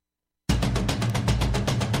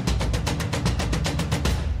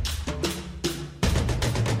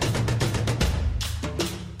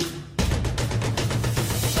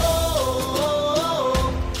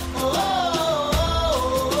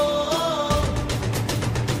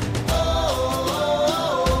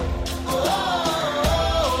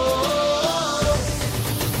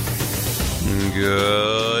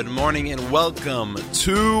morning, and welcome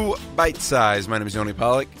to Bite Size. My name is Yoni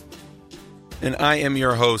Pollak, and I am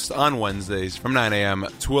your host on Wednesdays from 9 a.m.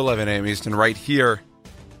 to 11 a.m. Eastern, right here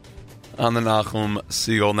on the Nachum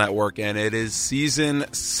Segal Network, and it is Season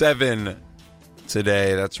 7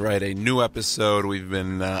 today. That's right, a new episode. We've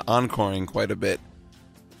been encoring quite a bit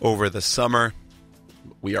over the summer.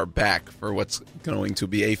 We are back for what's going to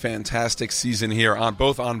be a fantastic season here, on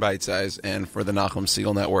both on Bite Size and for the Nachum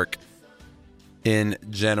Segal Network in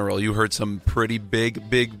general. You heard some pretty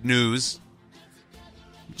big news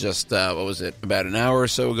just, about an hour or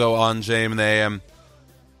so ago on JM and the AM,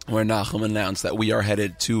 where Nachum announced that we are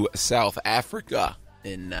headed to South Africa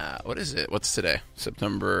in, what's today?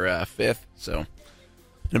 September 5th. So,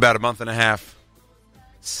 in about a month and a half,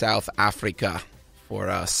 South Africa for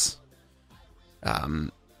us.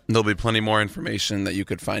 There'll be plenty more information that you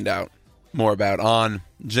could find out more about on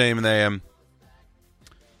JM and the AM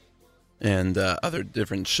and other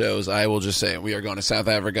different shows. I will just say we are going to South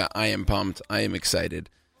Africa. I am pumped. I am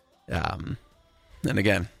excited. And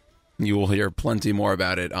again, you will hear plenty more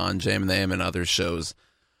about it on JM and the AM and other shows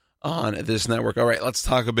on this network. All right, let's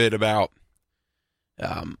talk a bit about,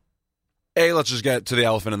 let's just get to the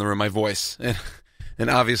elephant in the room, my voice. And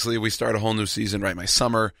obviously we start a whole new season, right? My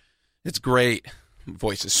summer, it's great.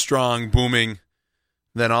 Voice is strong, booming.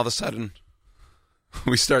 Then all of a sudden,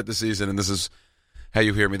 we start the season, and this is how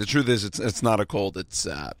you hear me. The truth is, it's not a cold. It's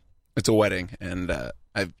a wedding, and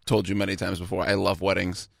I've told you many times before, I love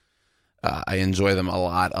weddings. I enjoy them a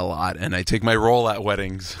lot, and I take my role at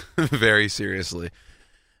weddings very seriously.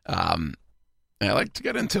 And I like to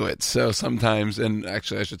get into it. So sometimes, and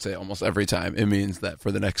actually I should say almost every time, it means that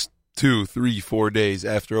for the next 2, 3, 4 days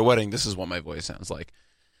after a wedding, this is what my voice sounds like.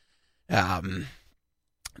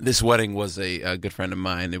 This wedding was a good friend of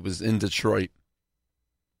mine. It was in Detroit.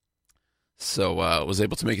 So I was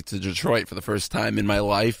able to make it to Detroit for the first time in my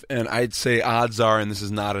life. And I'd say odds are, and this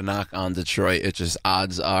is not a knock on Detroit, it's just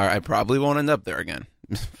odds are I probably won't end up there again.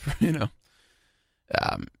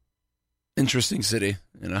 Interesting city.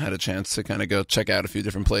 Had a chance to kind of go check out a few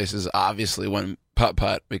different places. Obviously went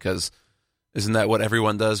putt-putt, because isn't that what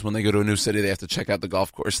everyone does when they go to a new city? They have to check out the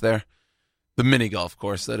golf course there. The mini golf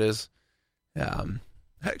course, that is. I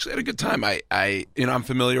actually had a good time. I'm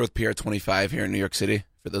familiar with Pier 25 here in New York City.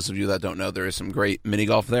 For those of you that don't know, there is some great mini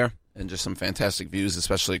golf there and just some fantastic views,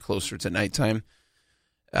 especially closer to nighttime.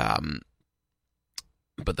 But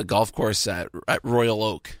the golf course at Royal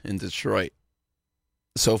Oak in Detroit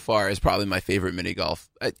so far is probably my favorite mini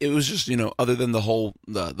golf. It was just, other than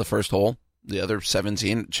the first hole, the other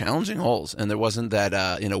 17 challenging holes, and there wasn't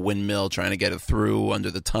that windmill trying to get it through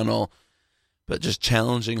under the tunnel, but just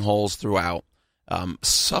challenging holes throughout.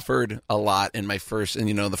 Suffered a lot in my first, and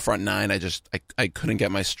the front nine, I couldn't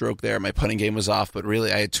get my stroke there. My putting game was off, but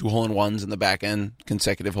really I had 2 hole-in-ones in the back end,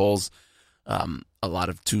 consecutive holes, a lot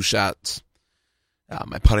of 2 shots.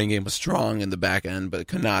 My putting game was strong in the back end, but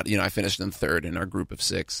could not, I finished in third in our group of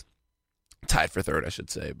 6, tied for third, I should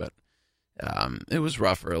say, but it was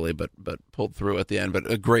rough early, but pulled through at the end.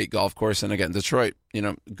 But a great golf course, and again, Detroit,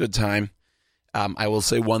 good time. I will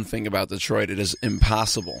say one thing about Detroit: it is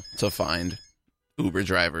impossible to find Uber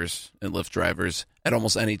drivers and Lyft drivers at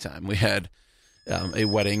almost any time. We had a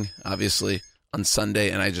wedding, obviously, on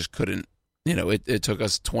Sunday, and I just couldn't, it took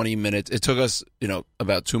us 20 minutes. It took us,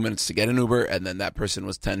 about 2 minutes to get an Uber, and then that person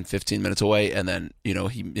was 10, 15 minutes away, and then,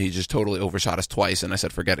 he just totally overshot us twice, and I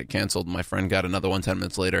said, forget it, canceled. My friend got another one 10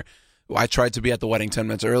 minutes later. I tried to be at the wedding 10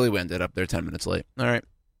 minutes early. We ended up there 10 minutes late. All right.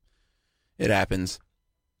 It happens.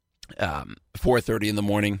 4:30 in the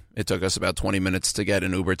morning. It took us about 20 minutes to get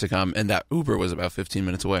an Uber to come, and that Uber was about 15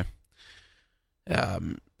 minutes away.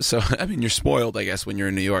 So, you're spoiled, I guess, when you're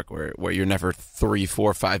in New York, where you're never 3,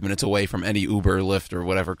 4, 5 minutes away from any Uber, Lyft, or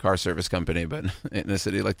whatever car service company. But in a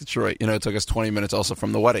city like Detroit, it took us 20 minutes also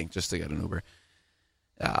from the wedding just to get an Uber.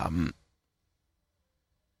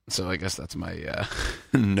 So I guess that's my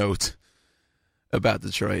note about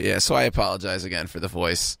Detroit. Yeah, so I apologize again for the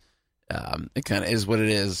voice. It kind of is what it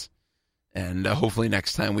is. And hopefully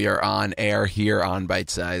next time we are on air here on Bite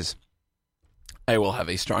Size, I will have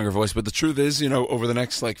a stronger voice. But the truth is, over the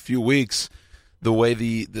next few weeks, the way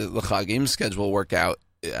the Chagim schedule work out,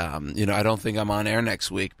 I don't think I'm on air next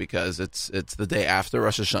week, because it's the day after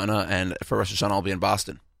Rosh Hashanah, and for Rosh Hashanah I'll be in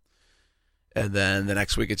Boston. And then the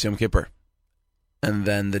next week it's Yom Kippur. And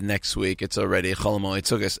then the next week it's already Chol Hamoed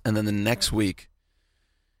Sukkos. And then the next week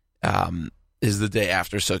is the day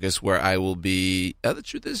after Sukkot, where I will be. The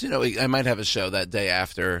truth is, I might have a show that day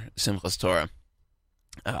after Simchas Torah.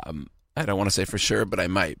 I don't want to say for sure, but I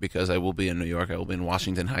might, because I will be in New York. I will be in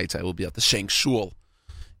Washington Heights. I will be at the Shank Shul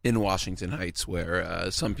in Washington Heights, where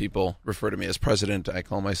some people refer to me as president. I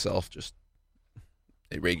call myself just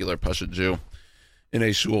a regular Pasha Jew in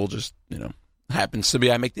a shul. Just, happens to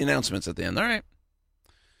be. I make the announcements at the end. All right.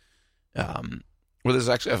 Well, there's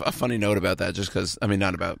actually a funny note about that, just because,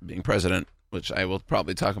 not about being president, which I will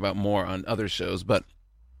probably talk about more on other shows, but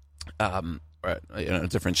a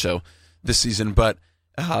different show this season. But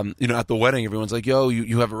at the wedding, everyone's like, "Yo,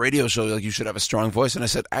 you have a radio show. Like, you should have a strong voice." And I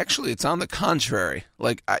said, "Actually, it's on the contrary.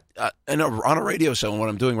 Like, on a radio show, and what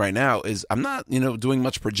I'm doing right now is I'm not, doing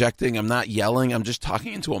much projecting. I'm not yelling. I'm just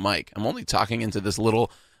talking into a mic. I'm only talking into this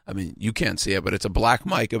little. You can't see it, but it's a black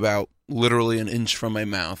mic about literally an inch from my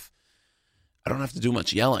mouth. I don't have to do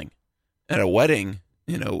much yelling. At a wedding,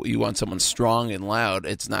 you want someone strong and loud.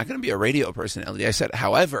 It's not going to be a radio personality." I said,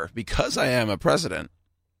 "However, because I am a president,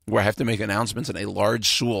 where I have to make announcements in a large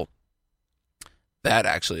shul, that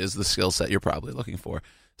actually is the skill set you're probably looking for."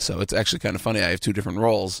 So it's actually kind of funny. I have two different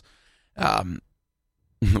roles. One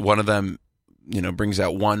of them, brings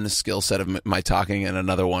out one skill set of my talking, and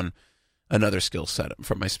another skill set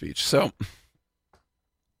from my speech. So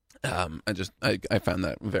I found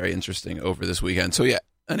that very interesting over this weekend. So yeah,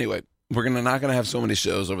 anyway, we're not gonna have so many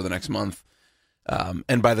shows over the next month.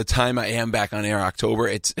 And by the time I am back on air October,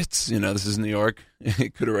 it's this is New York.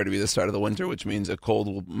 It could already be the start of the winter, which means a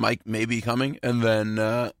cold mic may be coming, and then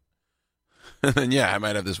I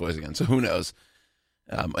might have this voice again. So who knows?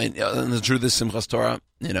 And the truth is, Simchas Torah,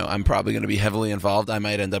 I'm probably going to be heavily involved. I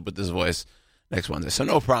might end up with this voice next Wednesday. So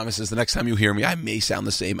no promises. The next time you hear me, I may sound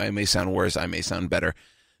the same. I may sound worse. I may sound better.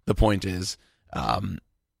 The point is, I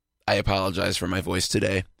apologize for my voice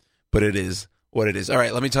today, but it is what it is. All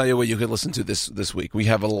right, let me tell you what you could listen to this week. We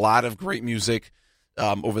have a lot of great music.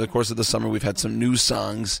 Over the course of the summer, we've had some new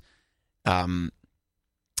songs.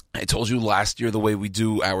 I told you last year the way we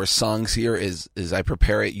do our songs here is I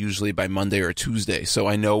prepare it usually by Monday or Tuesday. So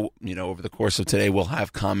I know, over the course of today, we'll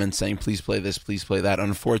have comments saying, please play this, please play that.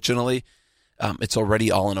 Unfortunately, it's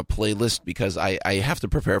already all in a playlist because I have to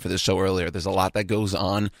prepare for this show earlier. There's a lot that goes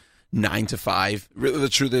on 9 to 5. Really, the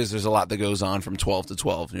truth is there's a lot that goes on from 12 to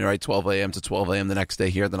 12, right? 12 a.m. to 12 a.m. the next day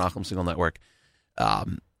here at the Nachum Single Network.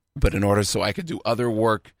 But in order so I could do other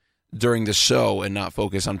work during the show and not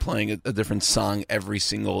focus on playing a different song every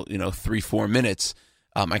single, 3-4 minutes,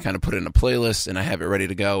 I kind of put it in a playlist and I have it ready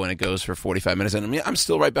to go, and it goes for 45 minutes. And I'm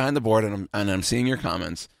still right behind the board, and I'm seeing your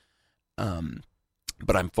comments.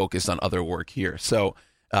 But I'm focused on other work here. So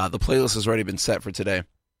the playlist has already been set for today.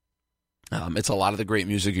 It's a lot of the great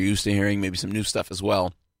music you're used to hearing, maybe some new stuff as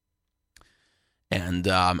well. And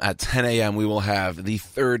at 10 a.m., we will have the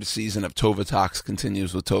third season of Tova Talks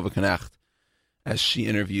continues with Tova Knecht as she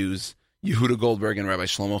interviews Yehuda Goldberg and Rabbi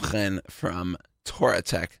Shlomo Chayen from Torah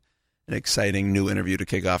Tech. An exciting new interview to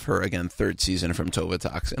kick off her, again, third season from Tova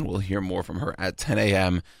Talks, and we'll hear more from her at 10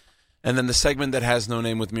 a.m. And then the segment that has no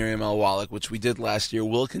name with Miriam L. Wallach, which we did last year,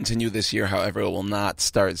 will continue this year. However, it will not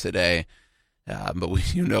start today. But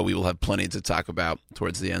we will have plenty to talk about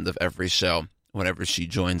towards the end of every show, whenever she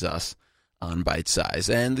joins us on Bite Size.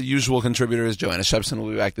 And the usual contributors, Joanna Shepson will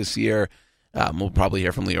be back this year. We'll probably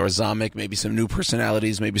hear from Lior Zamek, maybe some new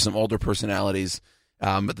personalities, maybe some older personalities.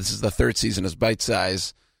 But this is the third season as Bite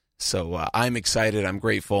Size. So I'm excited. I'm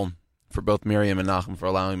grateful for both Miriam and Nachum for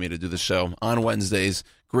allowing me to do the show on Wednesdays,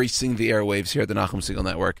 gracing the airwaves here at the Nachum Single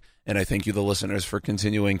Network. And I thank you, the listeners, for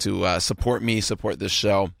continuing to support me, support this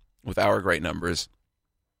show with our great numbers.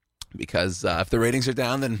 Because if the ratings are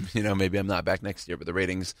down, then, maybe I'm not back next year, but the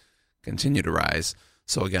ratings continue to rise.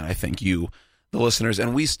 So again, I thank you, the listeners.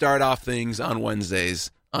 And we start off things on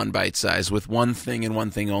Wednesdays on Bite Size with one thing and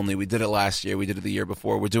one thing only. We did it last year. We did it the year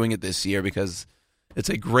before. We're doing it this year because it's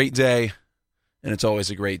a great day and it's always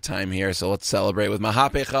a great time here. So let's celebrate with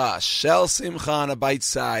Mahapecha Shel Simcha on a Bite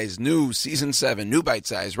Size, new Season 7, new Bite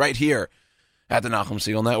Size, right here at the Nachum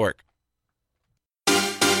Single Network.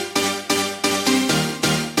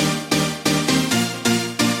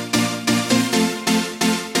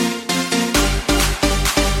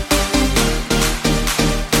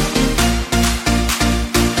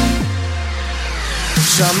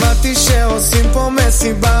 שמעתי שעושים פה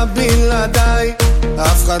מסיבה בלעדיי,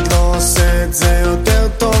 אף אחד לא עושה את זה יותר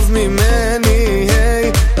טוב ממני.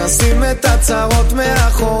 היי, נשים את הצרות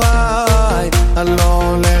מאחוריי, אני לא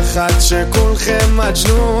הולך עד שכולכם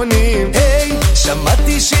מג'נונים. היי,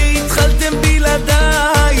 שמעתי שהתחלתם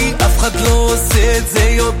בלעדיי, אף אחד לא עושה את זה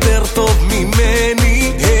יותר טוב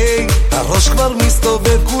ממני. היי, הראש כבר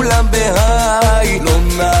מסתובב כולם בהיי, לא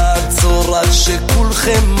נעצור עד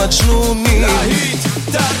שכולכם מג'נונים. להיט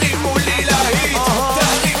תרימו לי להיט,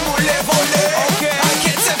 תרימו לב עולה,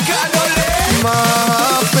 הקצב כאן עולה.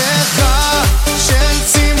 מהפכה של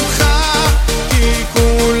שמחה, כי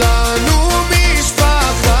כולם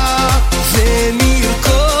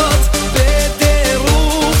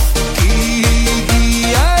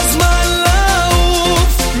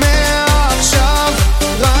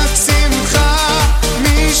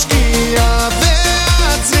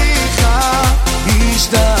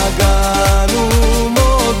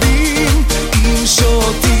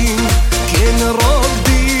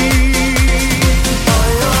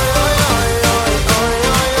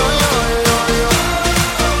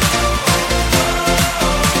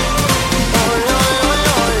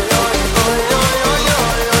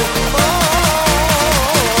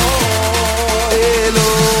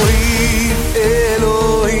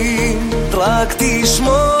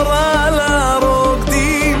תשמור על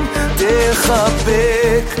הרוקדים,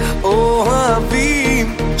 תחבק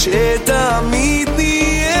אוהבים, שתמיד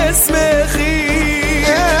נהיה שמחים.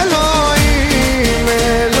 אלוהים,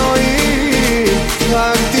 אלוהים,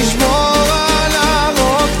 רק תשמור על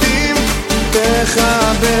הרוקדים,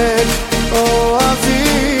 תחבק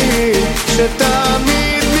אוהבים,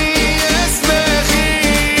 שתמיד נהיה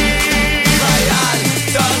שמחים. חייל,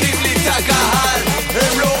 תרים לי את הקהל,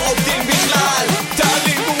 הם לא עובדים בכלל,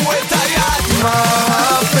 תרימו את היד.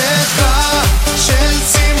 מהפכה של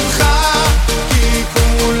שמחה, כי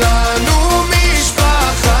כולנו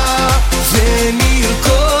משפחה,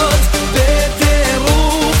 ונרקוד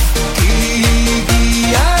בטירוף, כי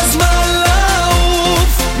הגיע הזמן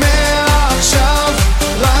לעוף. מעכשיו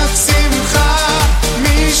רק שמחה,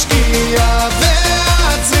 משקיעה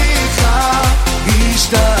ועד צריכה,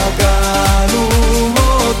 השתגענו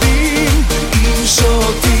מודים, אם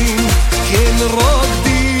שותים כן רוקדים.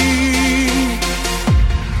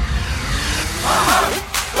 העם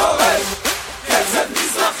דורש קצב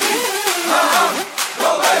מזרחי, העם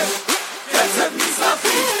דורש קצב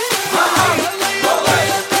מזרחי, העם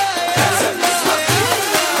דורש קצב מזרחי,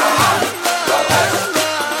 העם דורש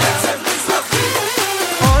קצב מזרחי.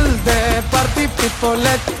 All the party people,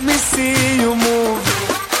 let me see you move.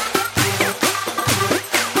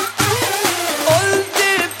 All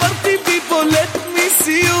the party people, let me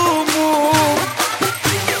see you move.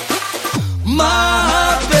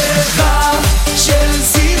 מהפכה של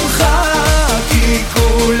שמחה, כי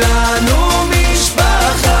כולנו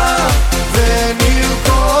משפחה,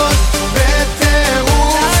 ונרקוד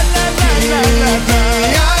בטירוף, כי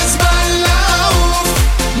הגיע הזמן לעוף.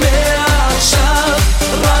 מעכשיו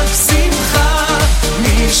רק שמחה,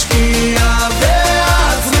 משקיעה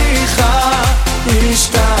ועד צריכה,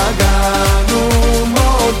 השתגענו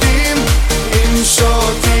מודים, אם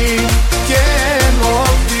שותים כן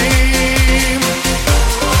רוקדים.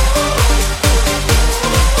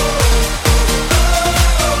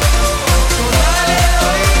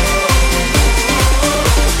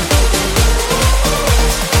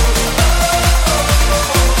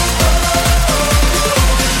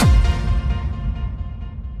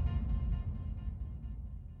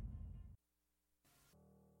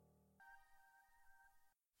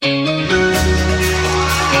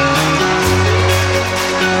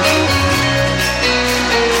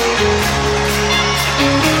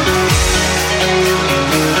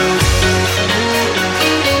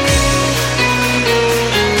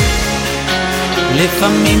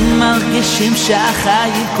 לפעמים מרגישים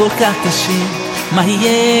שהחיים כל כך קשים, מה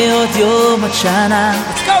יהיה עוד יום עד שנה?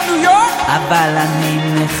 Let's go New York! אבל אני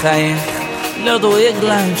מחייך, לא דואג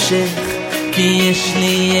להמשך, כי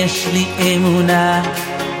יש לי אמונה.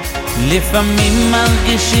 לפעמים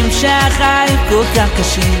מרגישים שהחיים כל כך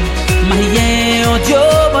קשים, מה יהיה עוד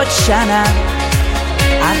יום עד שנה?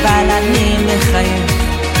 אבל אני מחייך,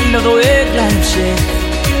 לא דואג להמשך,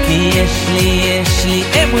 כי יש לי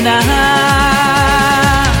אמונה.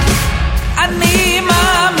 אני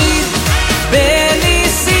מאמין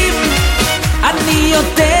בניסים, אני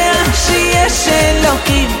יודע שיש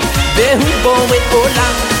אלוקים, והוא בורא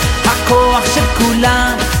עולם, הכוח של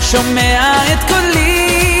כולם שומע את קולי.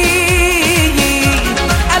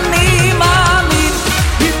 אני מאמין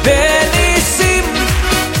בניסים,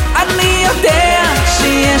 אני יודע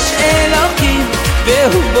שיש אלוקים,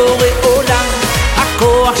 והוא בורא עולם,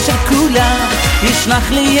 הכוח של כולם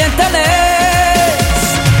ישלח לי את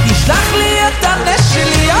הנס, ישלח לי את הנס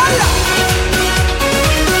שלי. יאללה,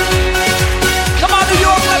 come on New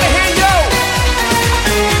York, let me hear you.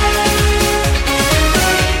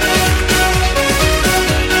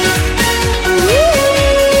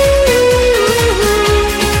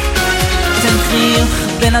 תן חיוך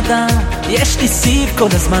בן אדם, יש לי סיב כל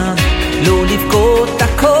הזמן, לא לבכות,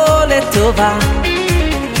 הכל לטובה.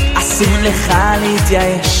 אסור לך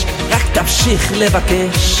להתייאש, רק תמשיך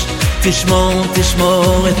לבקש,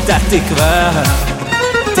 תשמור את התקווה.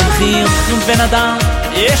 תן חיוך בן אדם,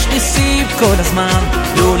 יש לי סיב כל הזמן,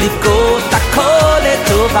 לא לבכות, הכל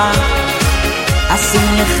לטובה. אסור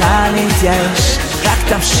לך להתייאש, רק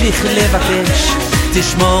תמשיך לבקש,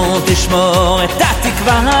 תשמור את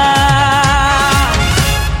התקווה.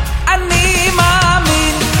 אני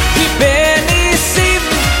מאמין בניסים,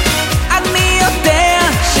 אני יודע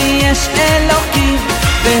שיש אלוקים,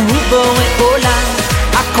 והוא בורא עולם,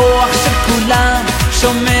 הכוח של כולם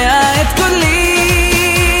שומע את קולי.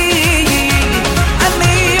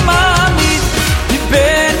 אני מאמין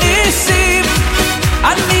בניסים,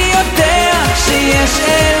 אני יודע שיש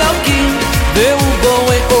אלוקים, והוא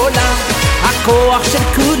בורא עולם, הכוח של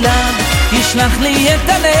כולם ישלח לי את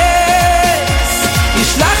הנס,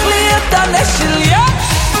 ישלח לי את הנס שלי.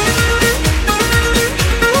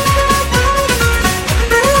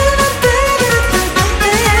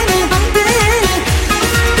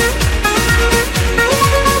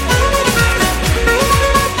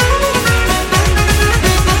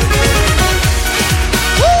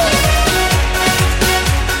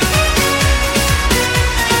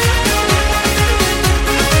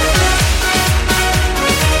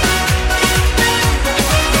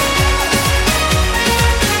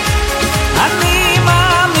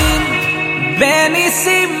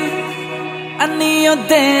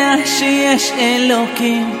 יודע שיש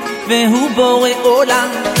אלוקים והוא בורא עולם,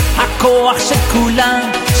 הכוח של כולם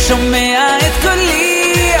שומע את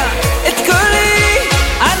קולי, את קולי.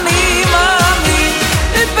 אני מאמין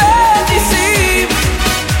בניסים,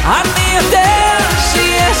 אני יודע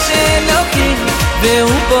שיש אלוקים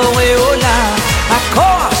והוא בורא עולם,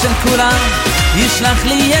 הכוח של כולם ישלח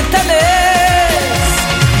לי את הנס,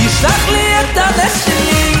 ישלח לי את הנס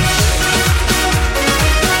שלי.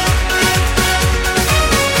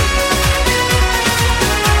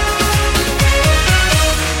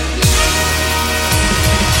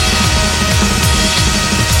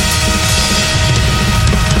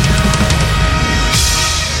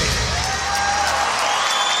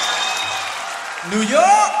 New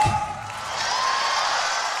York!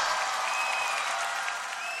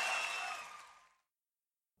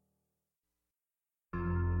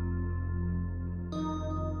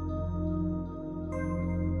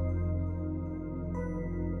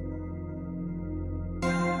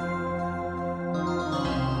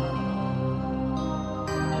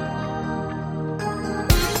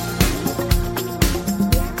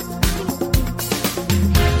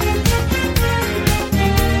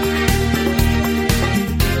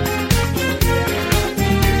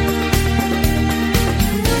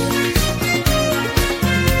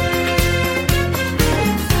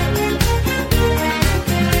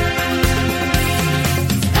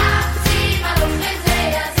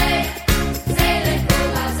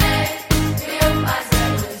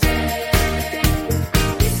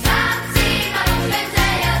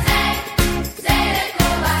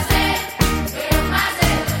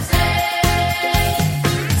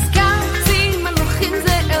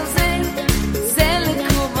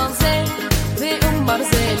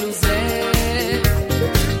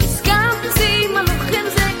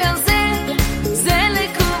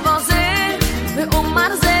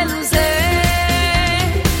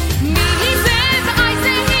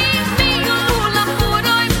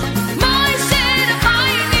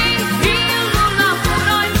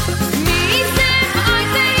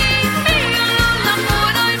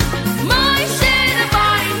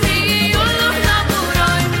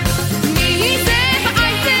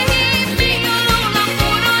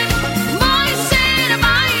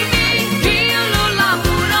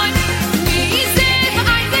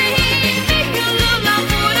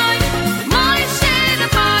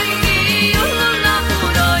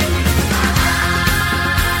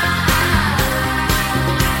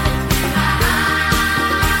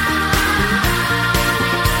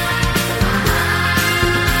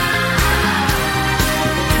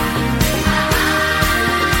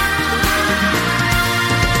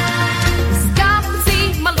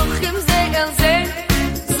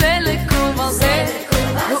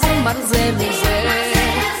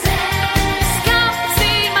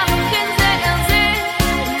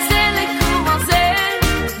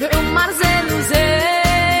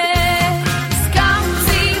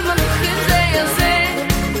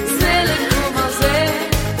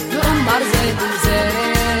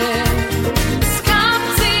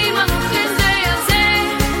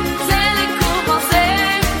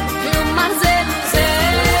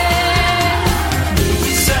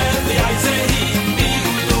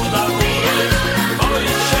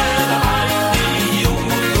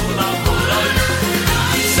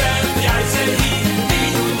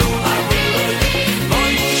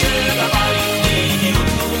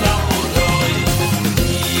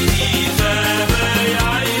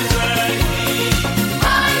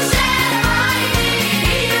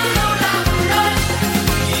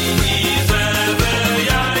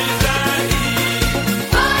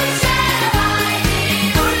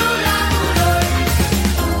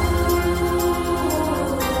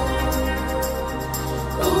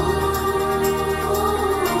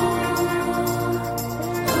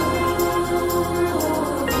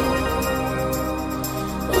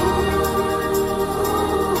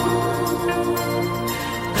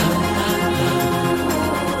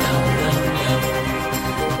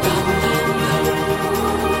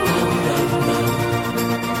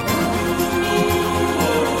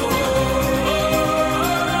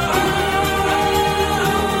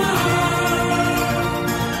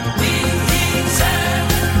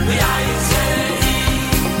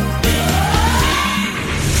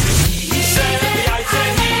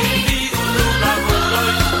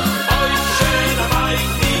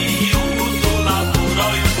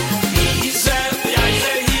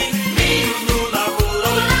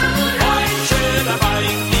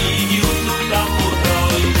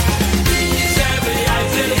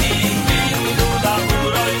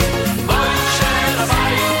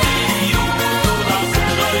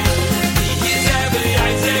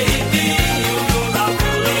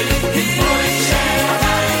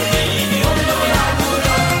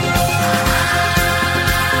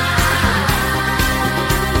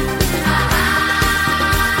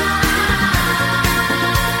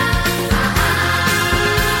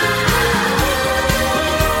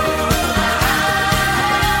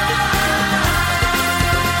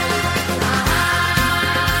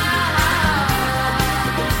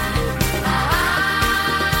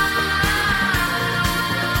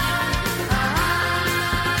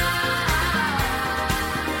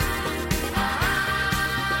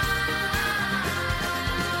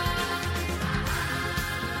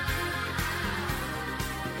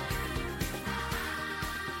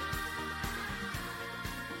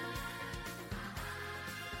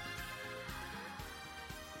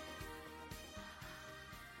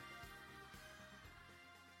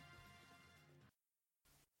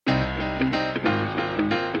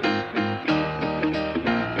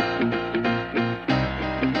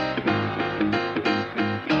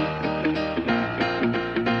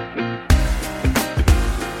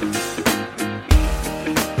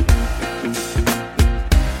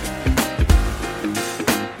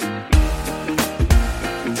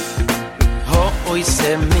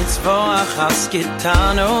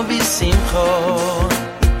 Kitano bisimcho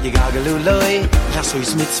Yigagalu loy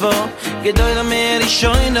Chasois mitzvo Gedoy la meri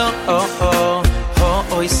shoyno Oh oh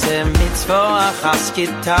Ho oise mitzvo Achas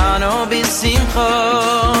kitano bisimcho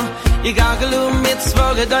Yigagalu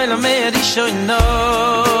mitzvo Gedoy la meri shoyno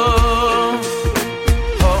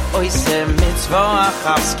Ho oise mitzvo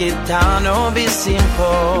Achas kitano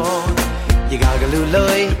bisimcho Yigagalu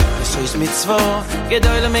loy Chasois mitzvo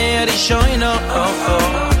Gedoy la meri shoyno Oh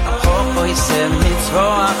oh Oy se mitzvo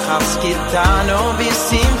achas kitano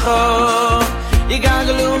bisimcho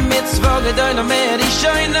Yigagalu mitzvo gedoy lo meri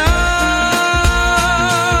shoyno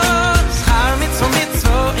Schar mitzvo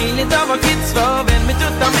mitzvo in li dava kitzvo Ben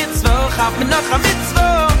mitut a mitzvo chaf menoch a mitzvo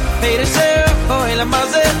Peir sheo oy la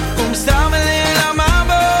maze stam la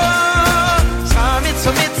mabo Schar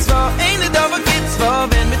mitzvo mitzvo in li dava kitzvo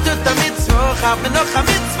Ben mitut a mitzvo chaf menoch a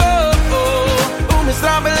mitzvo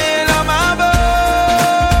stam la mabo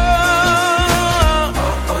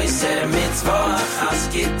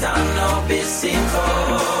Kitano bisimcho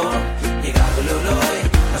Yigagalu loy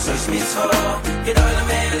Asois mitzvo Gedoy la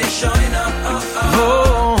meri shoyno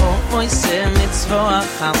Oh, oise mitzvo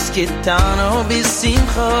Achas kitano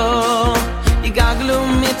bisimcho Yigagalu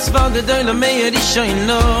mitzvo Gedoy la meri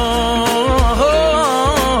shoyno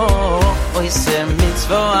Oh, oise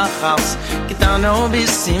mitzvo Achas kitano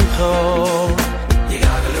bisimcho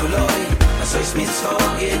Yigagalu loy Asois mitzvo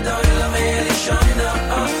Gedoy la meri shoyno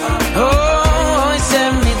Oh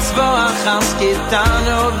mitzvo achas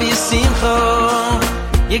kitano bisimcho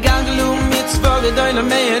Yigagalu mitzvo gedoy la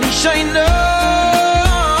meri shoyno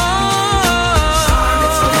Shar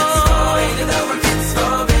mitzvo mitzvo Eile dover mitzvo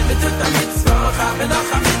Ben betut a mitzvo Chaf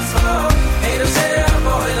menoch a mitzvo Eile shea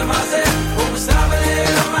boy la maze Stabele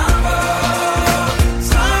la mabo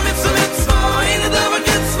Shar mitzvo mitzvo Eile dover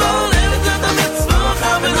mitzvo Ben betut a mitzvo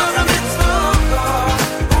Chaf menoch a mitzvo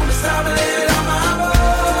Stabele la mabo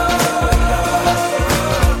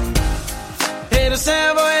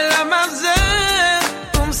Sebo la maze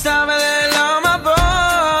stabele la mabo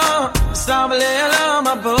stabele la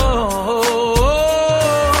mabo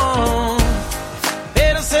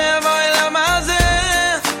Pero sebo la maze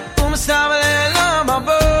stabele la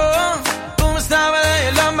mabo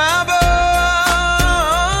stabele la mabo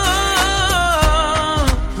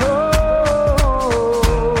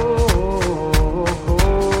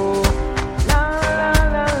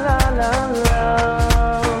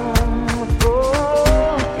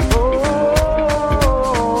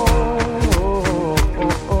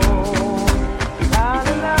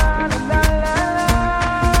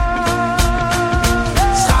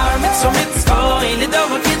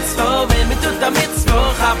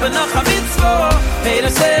Noch a mitzvo Peir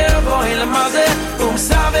sebo in la maze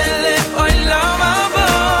stabele oy la mabo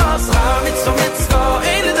Schar mitzvo mitzvo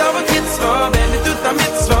Eile dova kitzvo Ben mitut a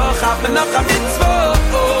mitzvo Chaf noch a mitzvo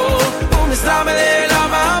stabele la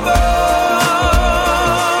mabo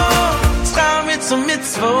Schar mitzvo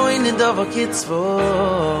mitzvo Eile dova kitzvo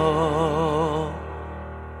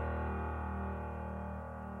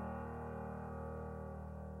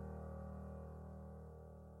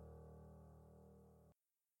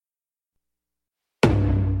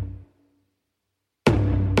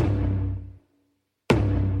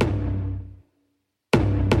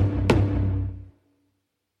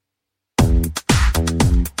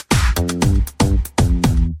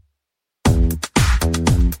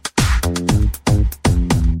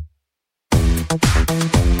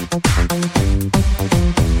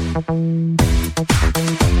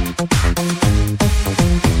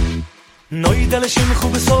Noidele shimchu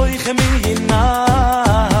besoy cheminay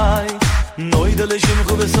Noidele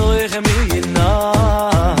shimchu besoy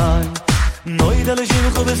cheminay Noidele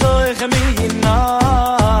shimchu besoy cheminay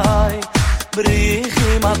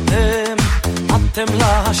Brichim atem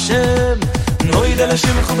la Hashem Noidele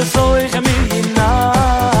shimchu besoy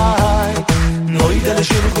cheminay Noidele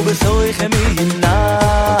shimchu besoy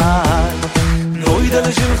cheminay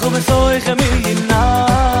Noidele shimchu besoy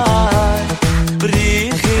cheminay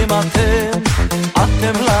Brichim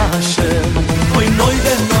atem la Hashem Oy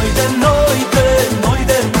noide, noide, noide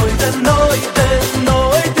Noide, noide, noide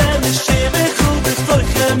Noide, nishimechu besoy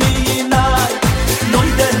cheminay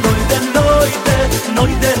Noide, noide, noide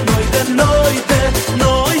Noide, noide, noide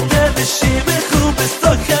Noide, nishimechu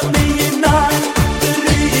besoy cheminay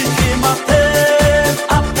Brichim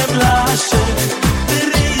atem la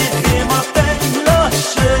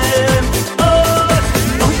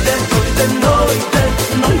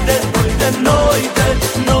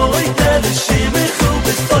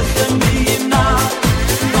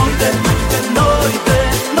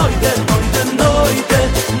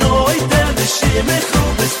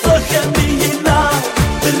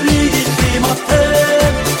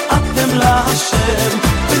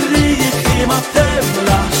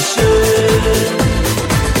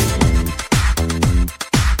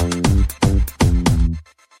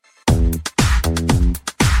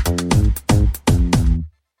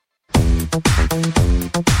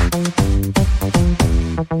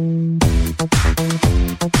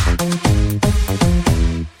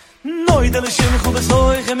Noida l'shimchu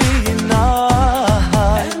b'soy chemina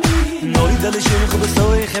Noida l'shimchu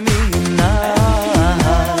b'soy chemina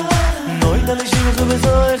Noida l'shimchu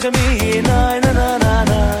b'soy chemina Na na na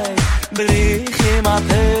na Berichim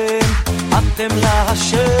atem la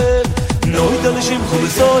Hashem Noida l'shimchu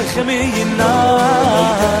b'soy chemina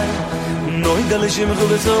Noida l'shimchu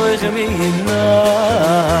b'soy chemina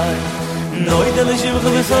Noida l'shimchu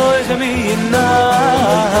b'soy chemina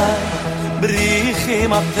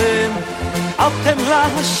Berichim atem la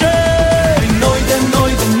Hashem Noida,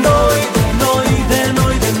 noida, noida, noida,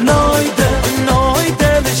 noida, noida Noida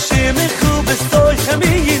l'shimchu b'soy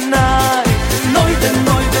chemina Noida,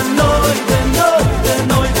 noida, noida, noida,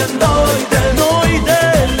 noida, noida Noida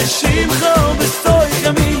l'shimchu b'soy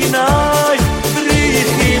chemina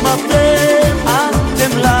Berichim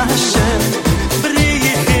atem la Hashem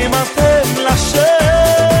Berichim atem la Hashem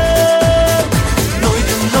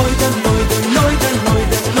Noida, noida, noida, noida,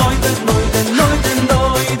 noida, noida, noida, noida,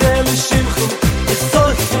 noida l'shimchu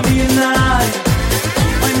b'soy chemina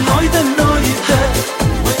Noida, noida, noida,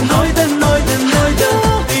 noida, noida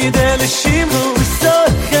Noida l'shimchu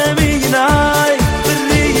b'soy chemina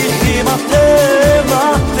Berichim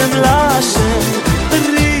atem la Hashem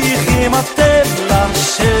Berichim atem la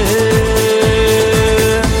Hashem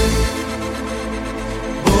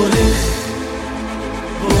Borich,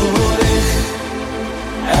 borich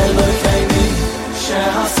Elokeini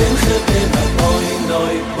she'asimcha b'noi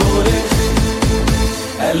noi Borich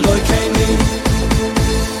Elokeini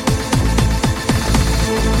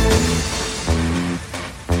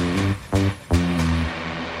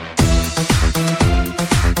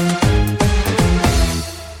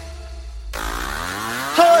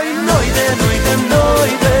Hoy noide, noide,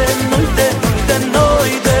 noide, noide, noide,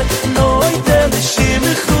 noide, noide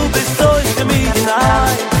l'shimchu b'soy chemina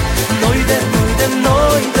Noide, noide,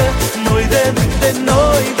 noide, noide, noide,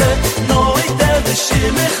 noide, noide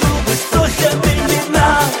l'shimchu b'soy chemina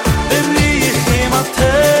Berichim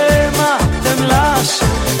atem la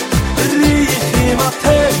Hashem Berichim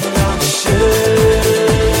atem la Hashem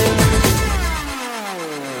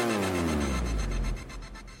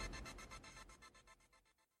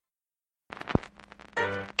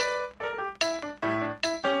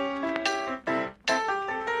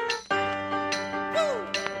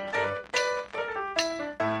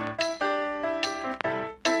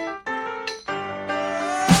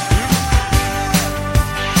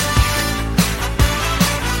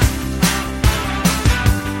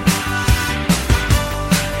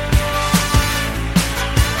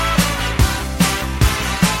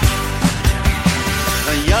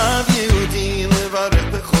חייב יהודי לברך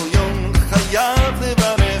בכל יום, חייב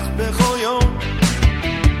לברך בכל יום.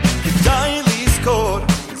 כדאי לזכור,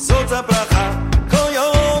 זאת הברכה, כל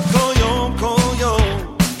יום, כל יום, כל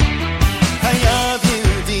יום. חייב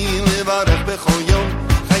יהודי לברך בכל יום,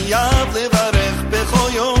 חייב לברך בכל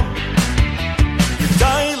יום.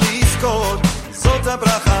 כדאי לזכור, זאת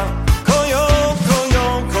הברכה, כל יום, כל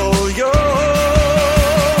יום, כל יום.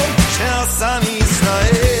 שעשני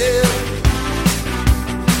ישראל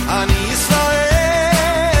אני ישראל,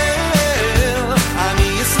 אני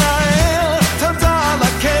ישראל, תודה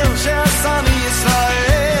לקל שעשני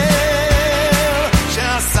ישראל,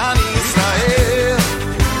 שעשני ישראל,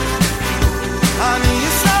 אני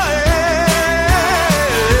ישראל,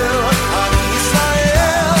 אני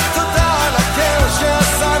ישראל, תודה לקל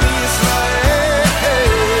שעשני ישראל.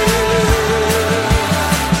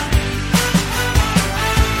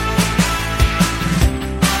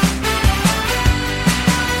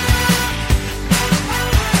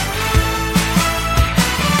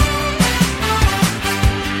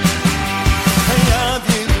 חייב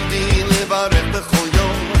יהודי לברך בכל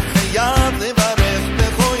יום, חייב לברך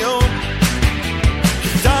בכל יום.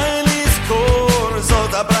 כדאי לזכור,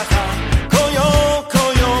 זאת הברכה, כל יום,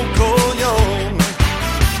 כל יום, כל יום.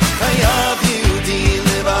 חייב יהודי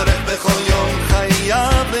לברך בכל יום,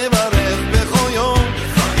 חייב לברך בכל יום.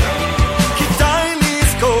 כדאי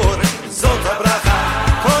לזכור, זאת הברכה,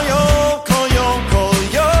 כל יום, כל יום, כל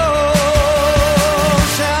יום.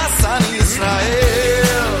 שעשני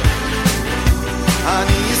ישראל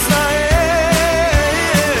אני ישראל,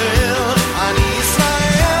 אני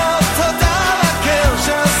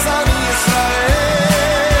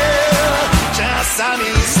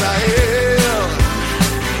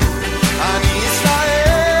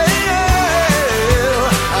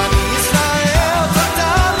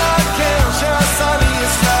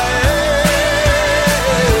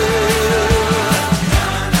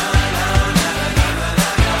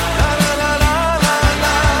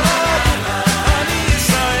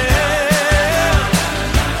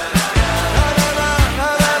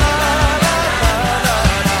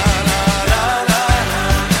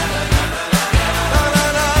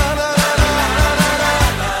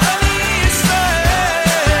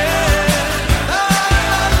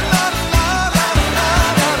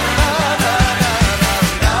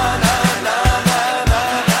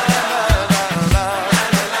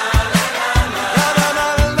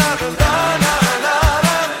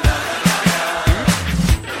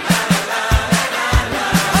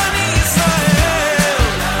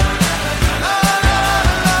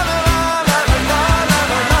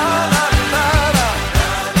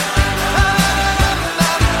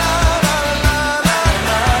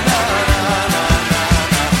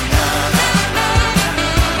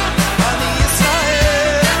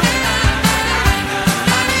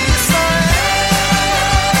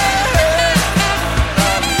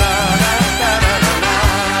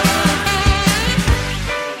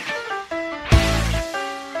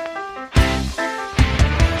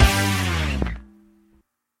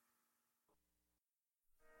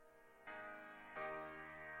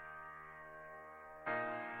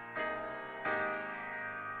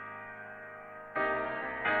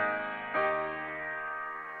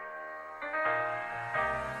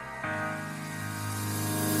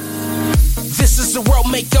is a world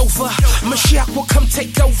makeover. Mashiach will come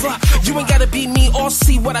take over. You ain't gotta be me or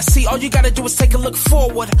see what I see. All you gotta do is take a look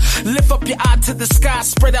forward. Lift up your eye to the sky,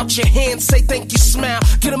 spread out your hands, say thank you, smile.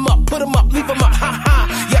 Get them up, put them up, leave them up, ha ha.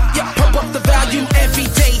 Yeah, pump up the volume every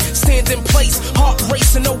day. Stand in place, heart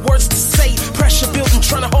racing, no words to say. Pressure building,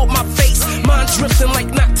 trying to hold my face. Mind drifting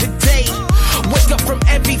like not today. Wake up from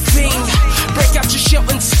everything. Break out your shell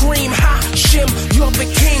and scream. Hashem, you're the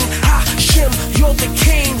king. Hashem, you're the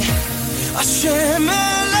king. Hashem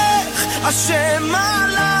Melech, Hashem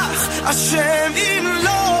Malach, Hashem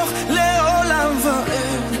Imloch, Leolam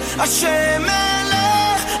Va'ed. Hashem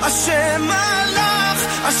Melech, Hashem Malach,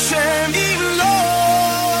 Hashem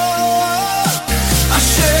Imloch.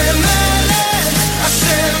 Hashem Melech,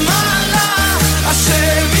 Hashem Malach,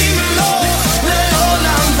 Hashem Imloch,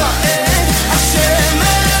 Leolam Va'ed. Hashem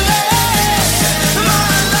Melech,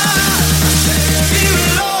 Malach,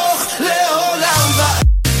 Imloch, Leolam Va'ed.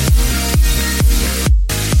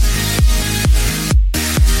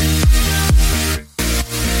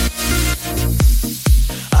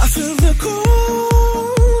 I feel the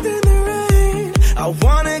cold in the rain. I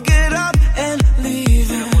wanna get up and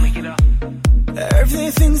leave it.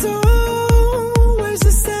 Everything's always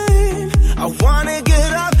the same. I wanna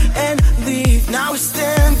get up and leave. Now we're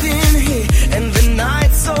standing here and the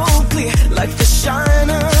night's so clear, like the shine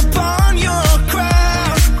upon your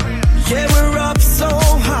crown. Yeah, we're up so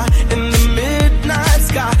high in the midnight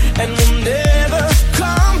sky, and we'll never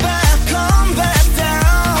come back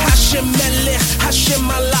down. Hashem Melech, Hashem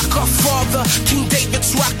Malach, our Father, King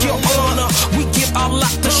David's rock, your honor. We give our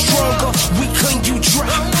lot the stronger. We clean you dry.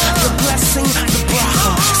 The blessing, the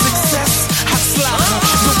bracha, success, hatzlacha.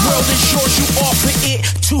 The world is yours, you offer it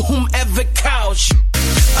to whomever couch.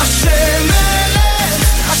 Hashem Melech,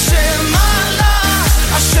 Hashem Malach,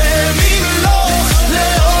 Hashem Imloch,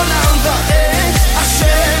 Leolam Va'ed.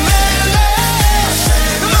 Hashem Melech,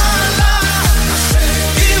 Malach,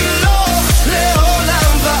 Imloch,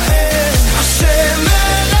 Leolam Va'ed. Hashem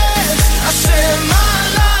Melech, Hashem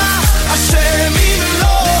Malach, Hashem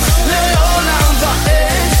Imloch, Leolam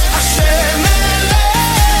Va'ed. Hashem Melech,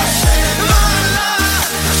 Malach,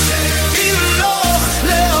 Imloch,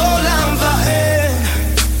 Leolam Va'ed.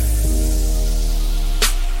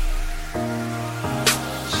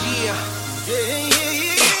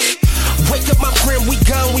 Wake up, my friend, we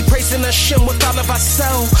gone. We praising Hashem with all of our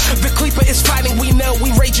soul. The Klippa is fighting, we know.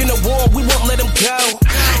 We raging a war, we won't let him go.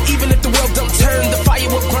 Even if the world don't turn, the fire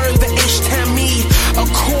will burn. The Ish Tamid, a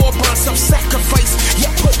korban, self-sacrifice.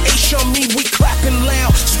 Yeah, put Ish on me, we clapping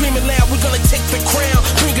loud, screaming loud. We're gonna take the crown,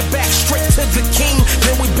 bring it back straight to the king.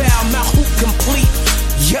 Then we bow, Malchut complete.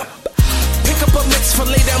 Yep. Pick up a mitzvah,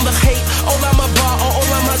 lay down the hate. Olam haba,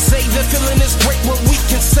 olam hazeh. The feeling is great, what we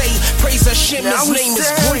can say. Praise Hashem, His name is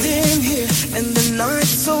great. Here, and the night's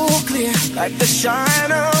so clear, like the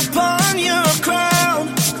shine upon your crown.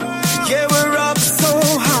 Yeah, we're up so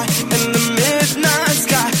high in the midnight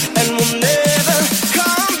sky, and we'll never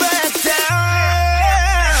come back down.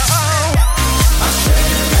 Hashem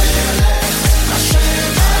Melech, Hashem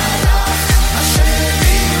Malach, Hashem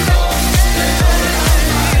Imloch, Leolam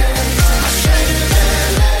Va'ed. Hashem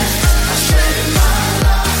Melech, Hashem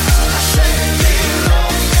Malach, Hashem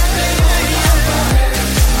Imloch, Leolam Va'ed.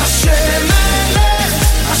 Hashem Melech,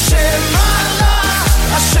 Hashem Malach,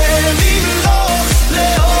 Hashem Imloch,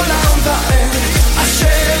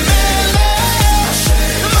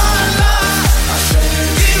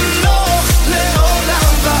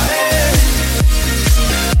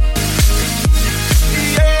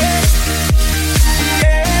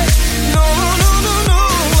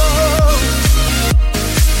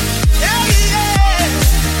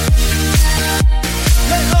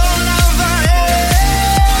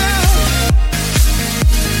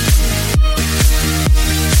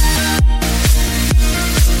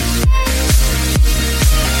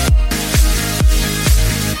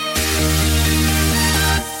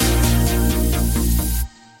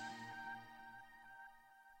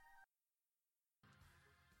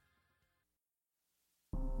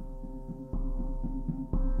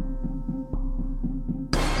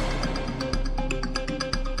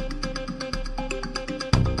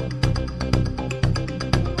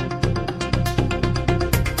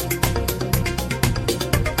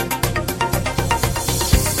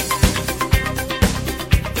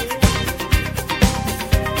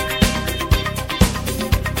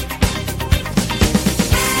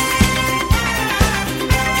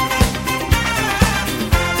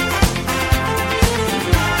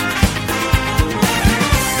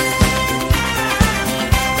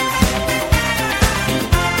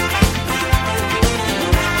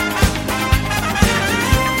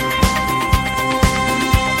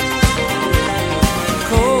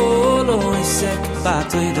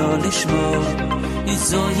 בתוירו לשמור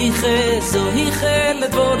זוהיכה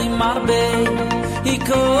לדבורים הרבה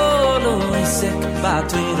כל עסק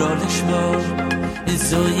בתוירו לשמור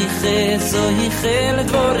זוהיכה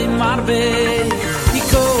לדבורים הרבה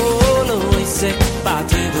כל עסק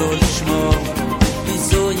בתוירו לשמור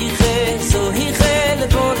זוהיכה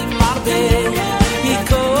לדבורים הרבה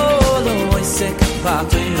כל עסק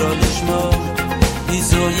בתוירו לשמור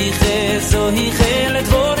זוהיכה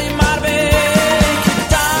לדבורים הרבה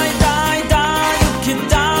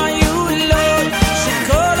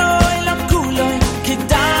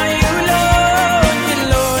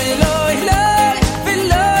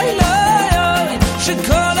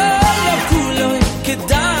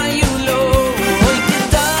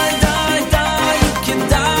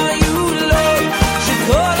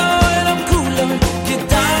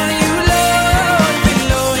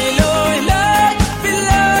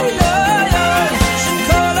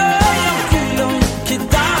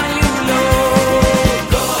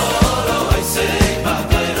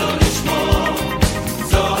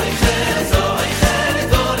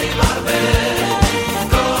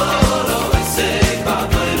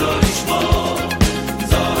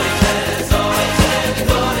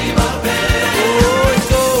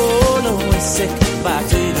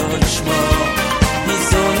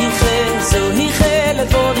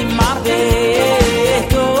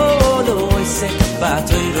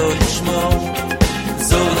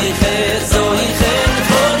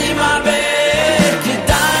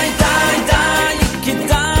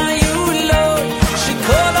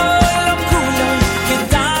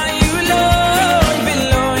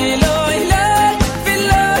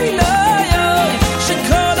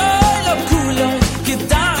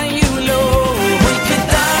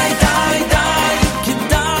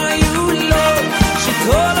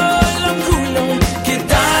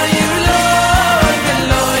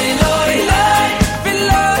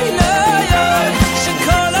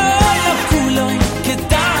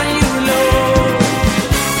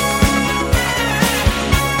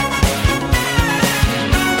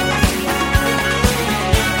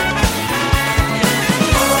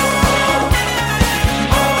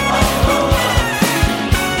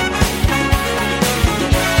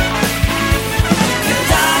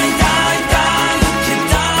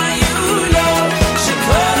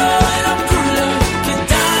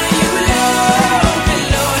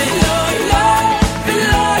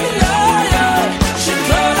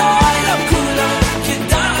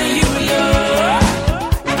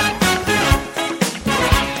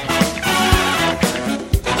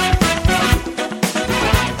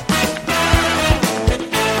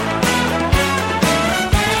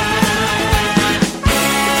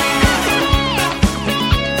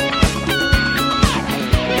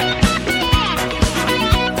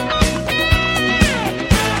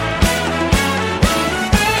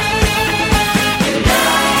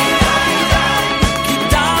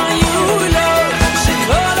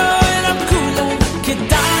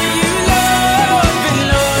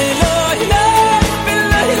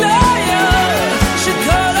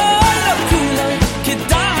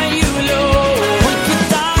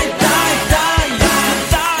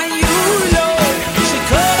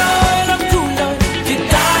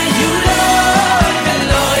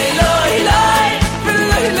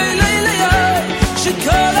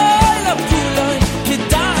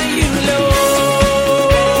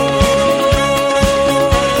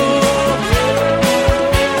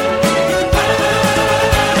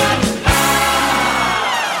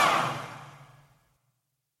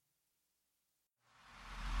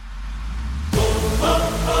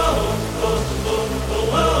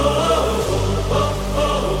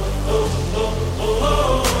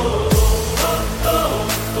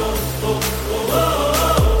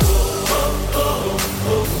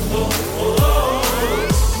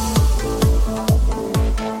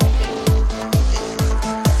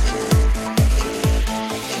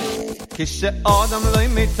כשאדם לא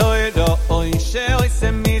מתוירו אוי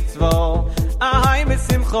שעושה מצוו אהי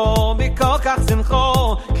בשמחו מכל כך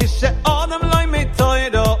שמחו כשאדם לא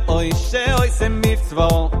מתוירו אוי שעושה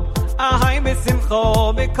מצוו אהי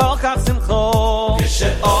בשמחו מכל כך שמחו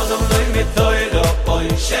כשאדם לא מתוירו אוי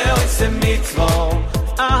שעושה מצוו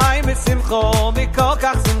אהי בשמחו מכל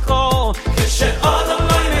כך שמחו כשאדם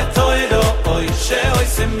לא מתוירו אוי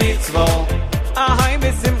שעושה מצוו אהי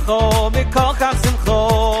בשמחו מכל כך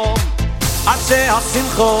שמחו עד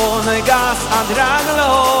שהשמחו נגס עד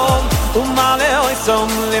רגלו ומעלה אויסום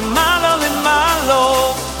למעלה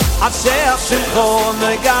למעלה עד שהשמחו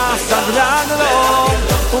נגס עד רגלו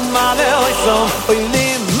ומעלה אויסום אוי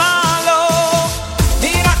למעלה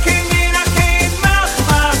נרקד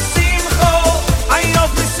מחמא שמחו עיות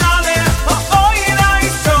מסלח אוי ראי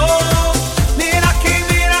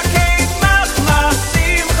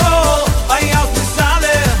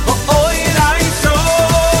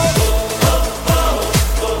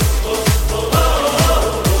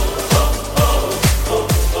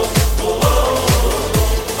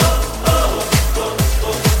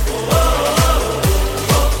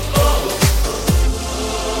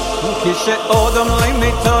כשאודם לא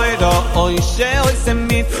מתוירו אוי שעושה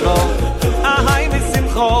מצוות אהי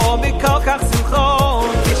ושמחו בכל כך שמחו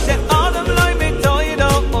כשאודם לא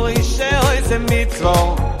מתוירו אוי שעושה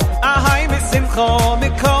מצוות אהי ושמחו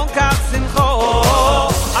בכל כך שמחו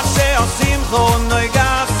אשר שמחו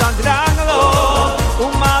נויגח סדרג לו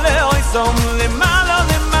ומלא אוי סום למעלה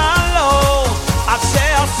למעלה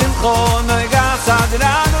אשר שמחו נויגח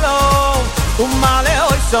סדרג לו ומלא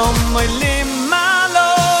אוי סום למעלה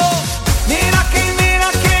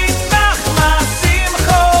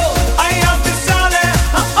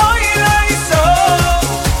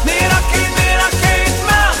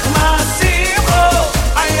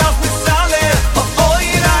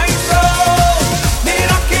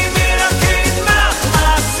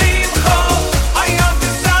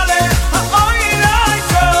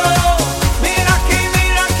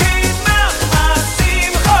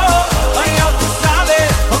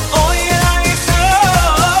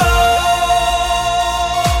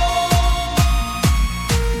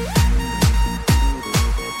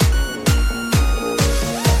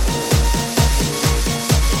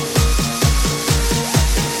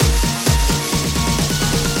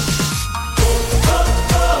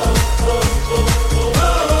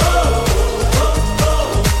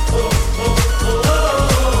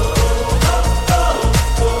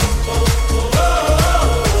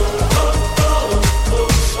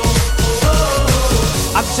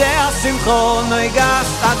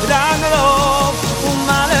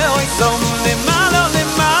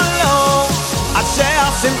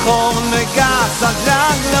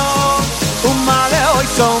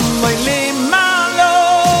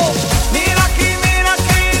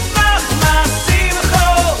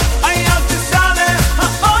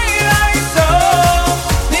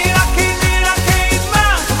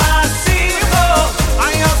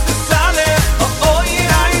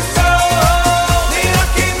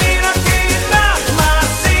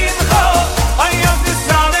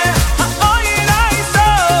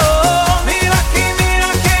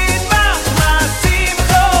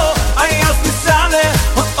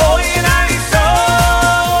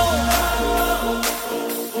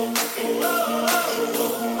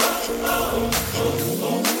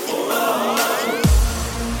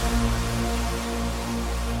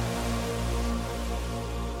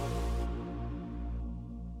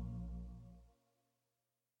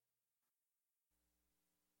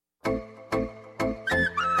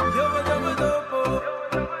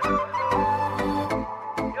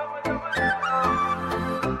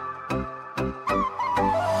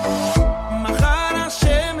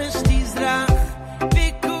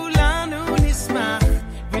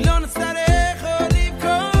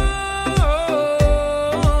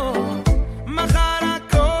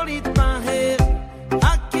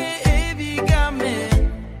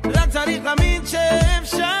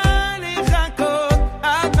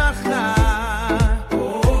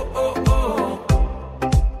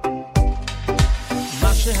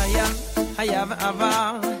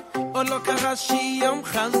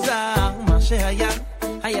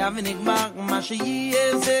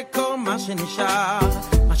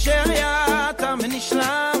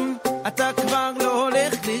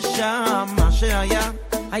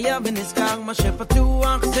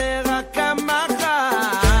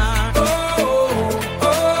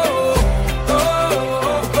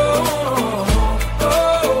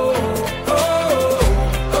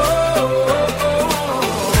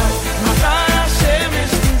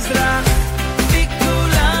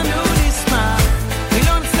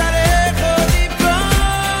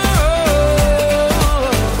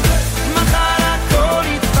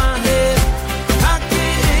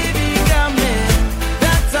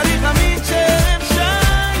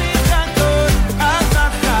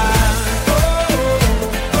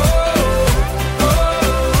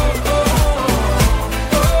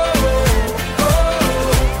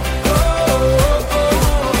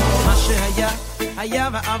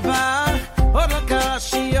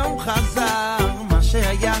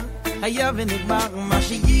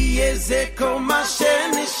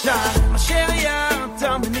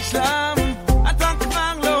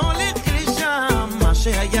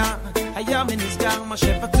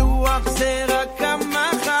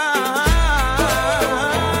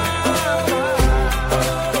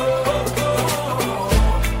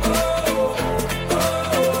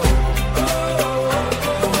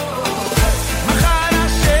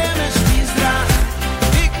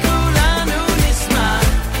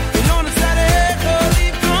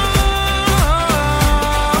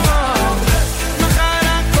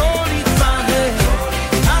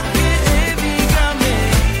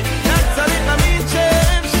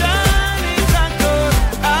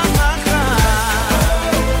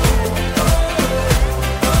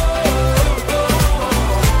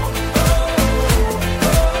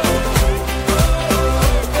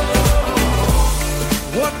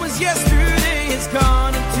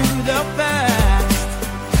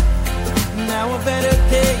now a better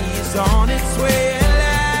day is on its way at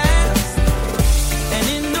last. And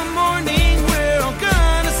in the morning we're all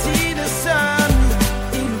gonna see the sun.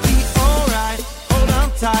 It'll be alright, hold on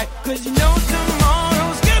tight, cause you know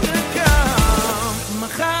tomorrow's gonna come.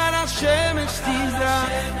 Machar ha-shemesh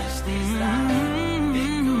tizrach,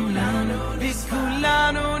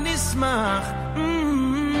 וכולנו נשמח,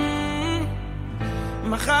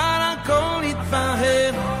 מחר הכל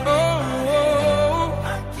יתבהר,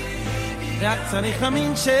 רק צריך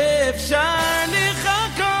להאמין שאפשר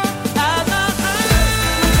לחכות עד מחר.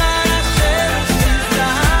 מחר השמש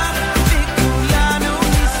תזרח וכולנו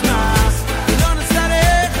נשמח, ולא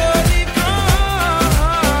נצטרך עוד לבכות.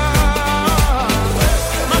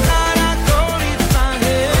 מחר הכל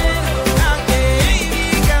יתבהר, הכאב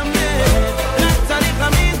ייגמר, רק צריך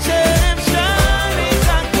להאמין שאפשר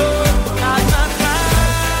לחכות עד מחר.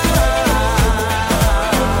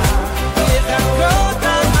 לחכות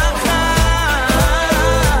עד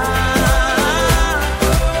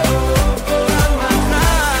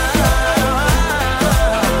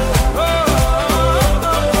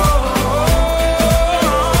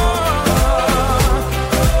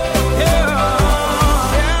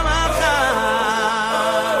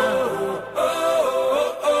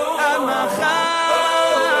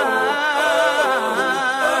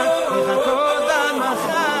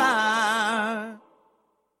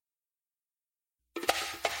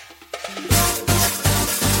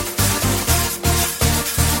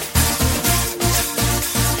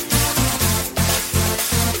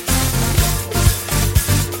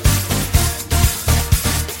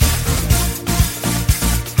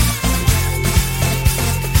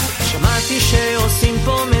שמעתי שעושים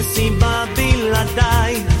פה מסיבה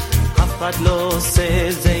בלעדיי, אף אחד לא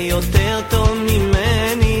עושה זה יותר טוב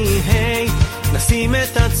ממני. היי, נשים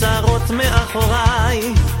את הצרות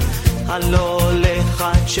מאחוריי, הלא הולך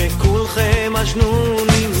עד שכולכם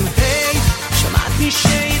מג'נונים. היי, שמעתי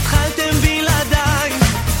שהתחלתם בלעדיי,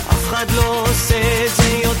 אף אחד לא עושה זה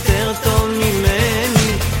יותר טוב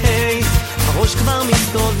ממני. היי, הראש כבר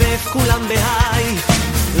מסתובב כולם בהיי,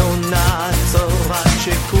 לא נעצור עד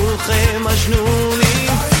שכולכם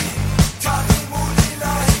מג'נונים. תרימו לי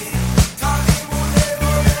להי, תרימו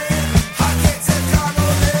לבולה, הקצב כאן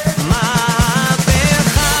עולה.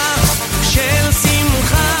 מהפכה של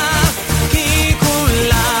שמחה, כי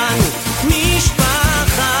כולנו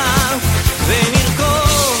משפחה,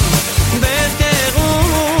 ונרקוד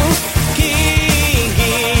בטירוף, כי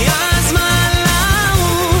הגיע הזמן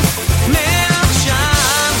לעוף.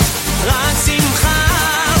 מעכשיו רק שמחה,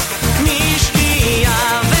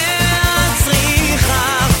 משקיעה ועד צריכה,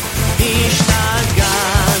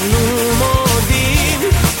 השתגענו מודים,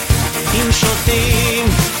 אם שותים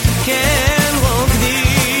כן רוקדים.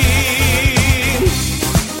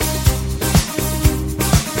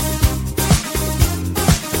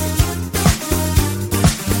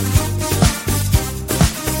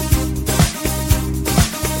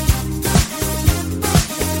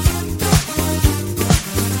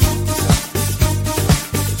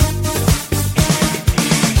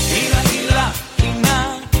 הילה הילה הינה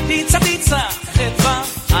פיצה פיצה חדווה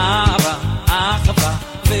אהבה אחווה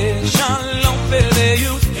ושלום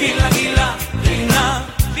וליות. הילה הילה הינה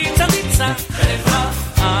פיצה פיצה חדווה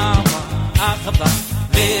אהבה אחווה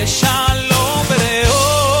ושלום וליות.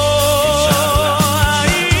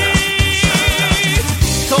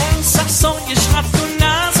 כל סקסון יש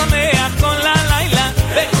חתונה שמח כל הלילה,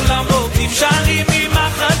 וכולם רוקדים שרים עם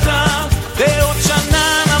החתן, ועוד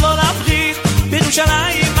שנה נבוא לברית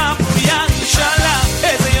בירושלים הפנויה. אינשאללה,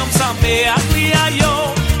 איזה יום שמח לי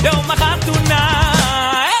היום, יום החתונה.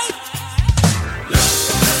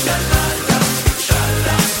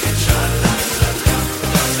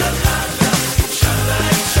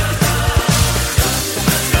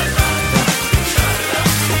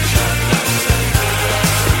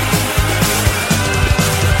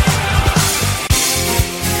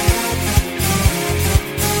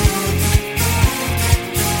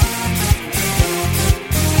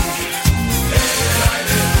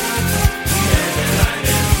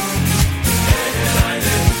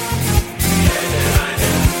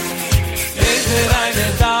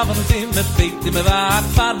 Beten wir wart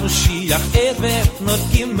fahr Moschiach, wird nur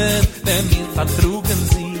kommen, wenn wir vertrugen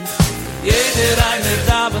sie. Jeder eine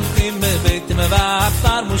Abend immer beten wir wart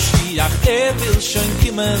fahr Moschiach, will schon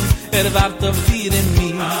kommen, wart auf dir in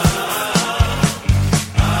mir.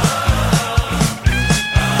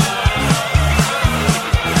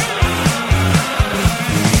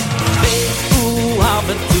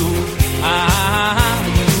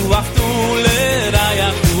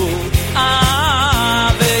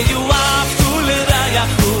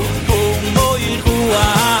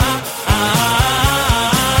 Ah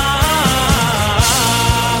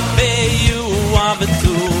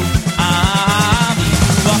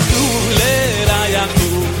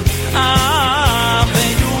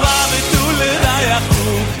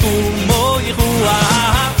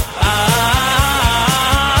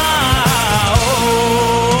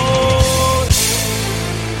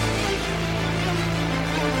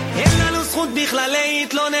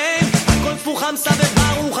חמסה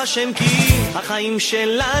וברוך השם כי החיים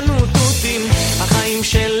שלנו תותים, החיים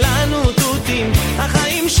שלנו תותים,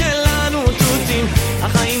 החיים שלנו תותים,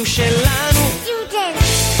 החיים שלנו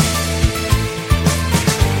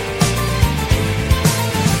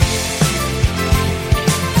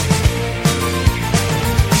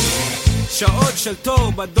שעות של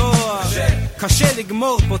תור בדואר, קשה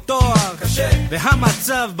לגמור פה תואר,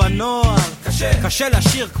 והמצב בנוער, קשה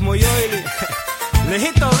לשיר כמו יוילי,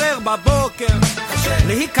 להתעורר בבוקר,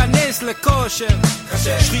 להיכנס לכושר,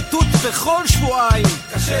 שחיתות בכל שבועיים,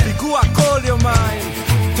 פיגוע כל יומיים.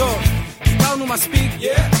 טוב, דיברנו מספיק,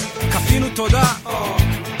 כפינו תודה,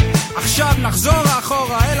 עכשיו נחזור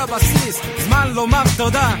אחורה אל הבסיס, זמן לומר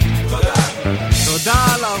תודה. תודה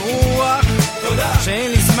על הרוח,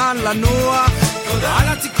 שאין לי זמן לנוח, על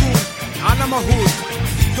התיקון, על המהות,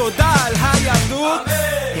 תודה על היהדות.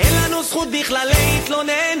 אין לנו זכות בכלל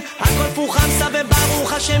להתלונן, הכל פוחמסה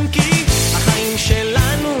וברוך השם כי החיים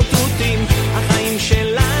שלנו תותים, החיים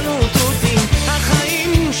שלנו תותים,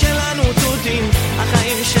 החיים שלנו תותים,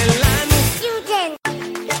 החיים שלנו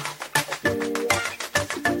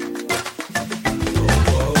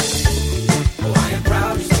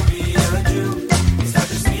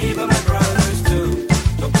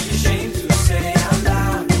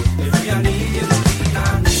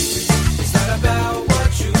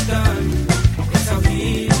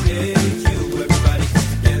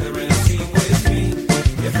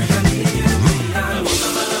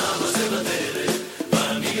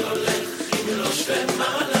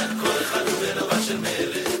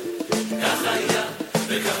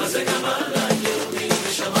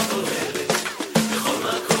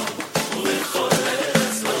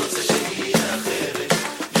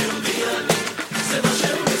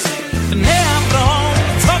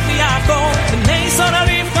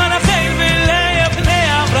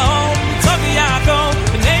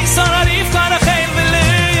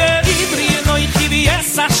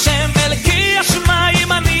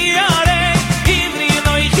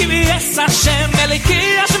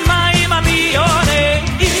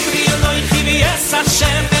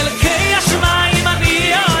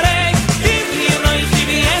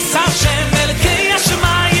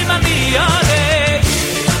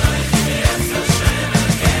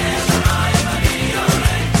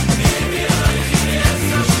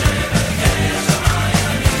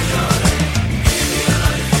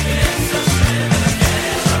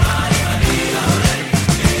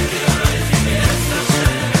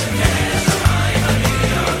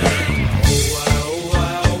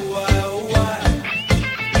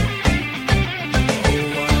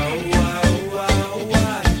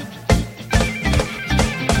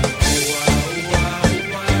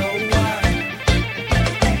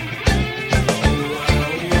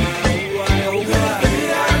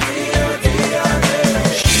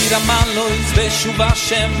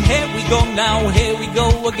Here we go now, here we go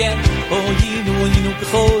again. Oh, you know,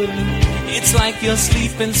 it's like you're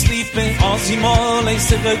sleeping.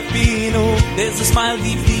 There's a smile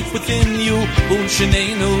deep within you.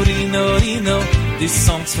 This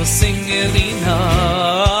song's for singing.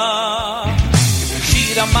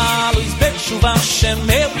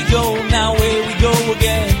 Here we go now, here we go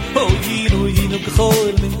again. Oh, you know,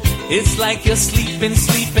 it's like you're sleeping.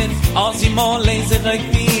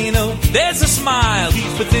 There's a smile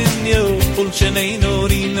deep within you.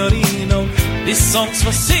 This song's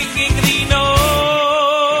for singing, Rino.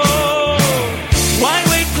 Why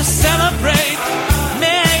wait to celebrate?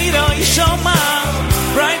 Meiro Yishoma,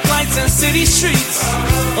 bright lights and city streets.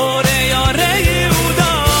 Ore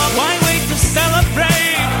Yehuda. Why wait to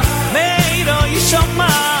celebrate? Meiro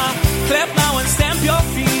Yishoma, clap now and stamp your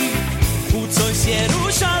feet. Utzois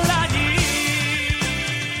Yerushalayim.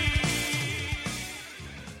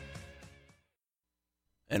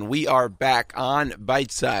 And we are back on Bite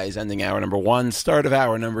Size, ending hour number 1, start of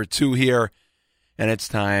hour number 2 here. And it's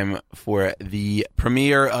time for the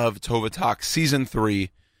premiere of Tova Talk Season 3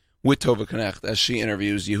 with Tova Knecht as she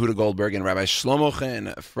interviews Yehuda Goldberg and Rabbi Shlomo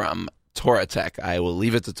Chayen from Torah Tech. I will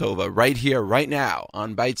leave it to Tova right here, right now,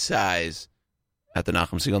 on Bite Size at the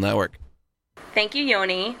Nachum Segal Network. Thank you,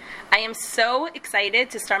 Yoni. I am so excited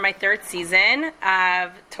to start my 3rd season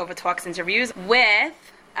of Tova Talks interviews with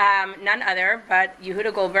none other but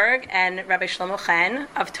Yehuda Goldberg and Rabbi Shlomo Chayen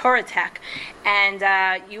of Torah Tech. And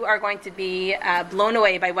you are going to be blown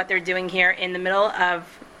away by what they're doing here in the middle of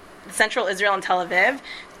central Israel and Tel Aviv.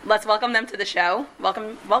 Let's welcome them to the show.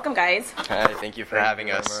 Welcome, guys. Hi, thank you for having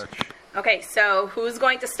us. Okay, so who's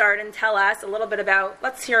going to start and tell us a little bit about,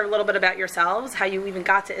 let's hear a little bit about yourselves, how you even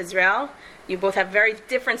got to Israel. You both have very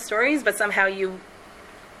different stories, but somehow you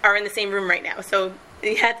are in the same room right now. So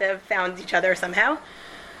you had to have found each other somehow.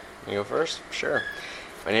 You go first? Sure.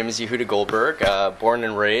 My name is Yehuda Goldberg, born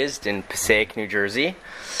and raised in Passaic, New Jersey.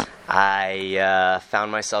 I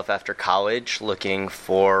found myself after college looking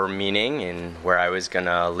for meaning in where I was going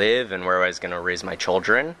to live and where I was going to raise my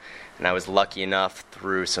children. And I was lucky enough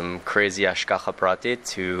through some crazy hashgacha pratit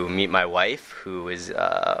to meet my wife, who is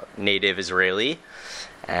native Israeli.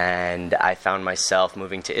 And I found myself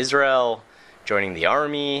moving to Israel, joining the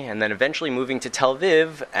army, and then eventually moving to Tel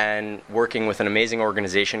Aviv and working with an amazing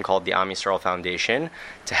organization called the Am Yisrael Foundation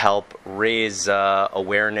to help raise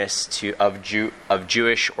awareness of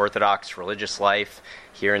Jewish Orthodox religious life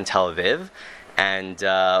here in Tel Aviv. And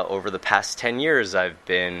over the past 10 years, I've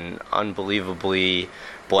been unbelievably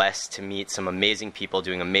blessed to meet some amazing people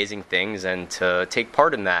doing amazing things and to take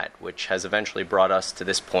part in that, which has eventually brought us to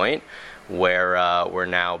this point where we're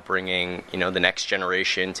now bringing, the next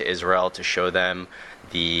generation to Israel to show them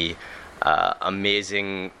the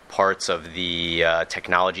amazing parts of the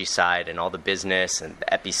technology side and all the business and the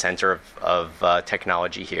epicenter of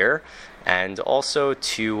technology here, and also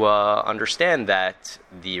to understand that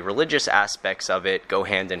the religious aspects of it go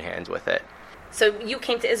hand in hand with it. So you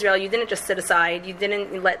came to Israel, you didn't just sit aside, you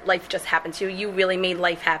didn't let life just happen to you, you really made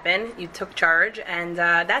life happen, you took charge, and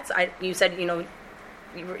you said,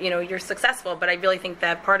 you're successful, but I really think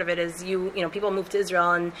that part of it is people move to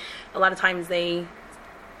Israel and a lot of times they,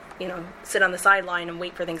 sit on the sideline and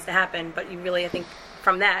wait for things to happen, but you really, I think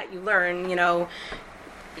from that, you learn,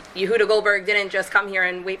 Yehuda Goldberg didn't just come here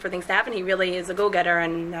and wait for things to happen, he really is a go-getter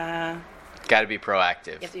and... Got to be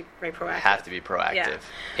proactive. You have to be very proactive. Have to be proactive. Yeah.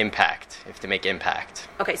 Impact. You have to make impact.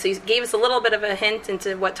 Okay, so you gave us a little bit of a hint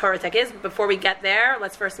into what Torah Tech is. Before we get there,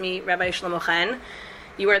 let's first meet Rabbi Shlomo Chayen.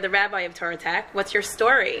 You are the rabbi of Torah Tech. What's your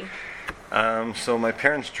story? So my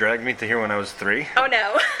parents dragged me to here when I was 3. Oh,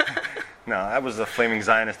 no. No, I was a flaming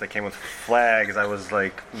Zionist that came with flags. I was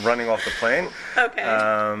running off the plane.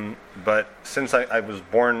 Okay. But since I was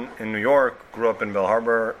born in New York, grew up in Bell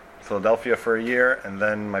Harbor, Philadelphia for a year, and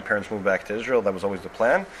then my parents moved back to Israel. That was always the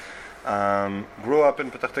plan. Grew up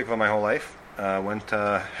in Petach Tikva my whole life. Went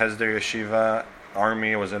to Hesder Yeshiva,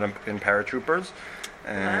 Army, was in paratroopers.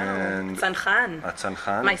 And wow. Tzanchen. At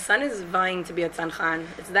Tzanchen. My son is vying to be a Tzanchen.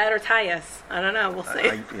 It's that or Tayas. I don't know. We'll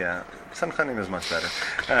see. Yeah. Tzanchenim is much better.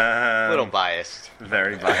 A little biased.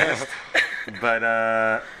 Very biased. But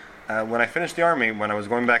when I finished the Army, when I was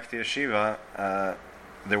going back to Yeshiva,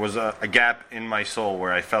 there was a gap in my soul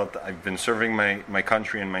where I felt I've been serving my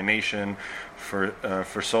country and my nation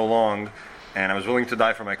for so long, and I was willing to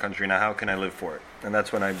die for my country. Now, how can I live for it? And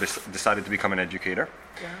that's when I decided to become an educator.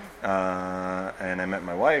 Wow. And I met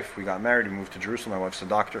my wife. We got married. We moved to Jerusalem. My wife's a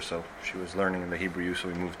doctor, so she was learning in the Hebrew, so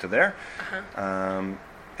we moved to there. Uh-huh.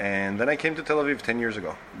 And then I came to Tel Aviv 10 years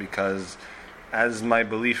ago because, as my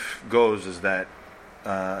belief goes, is that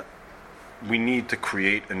we need to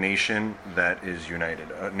create a nation that is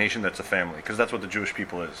united, a nation that's a family, because that's what the Jewish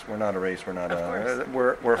people is. We're not a race. We're not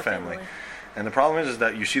we're a family. And the problem is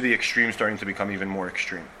that you see the extremes starting to become even more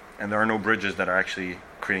extreme, and there are no bridges that are actually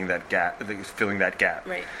creating that gap, filling that gap.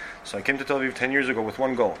 Right. So I came to Tel Aviv 10 years ago with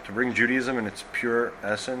one goal: to bring Judaism in its pure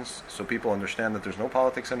essence, so people understand that there's no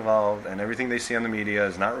politics involved, and everything they see on the media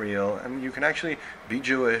is not real, and you can actually be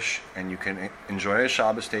Jewish, and you can enjoy a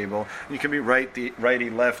Shabbos table, and you can be righty,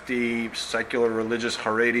 lefty, secular, religious,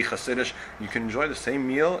 Haredi, Hasidish. You can enjoy the same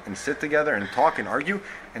meal and sit together and talk and argue,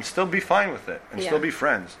 and still be fine with it, and still be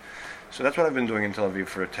friends. So that's what I've been doing in Tel Aviv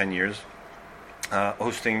for 10 years.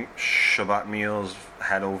 Hosting Shabbat meals,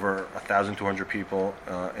 had over 1,200 people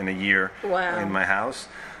in a year in my house.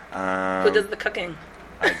 Who does the cooking?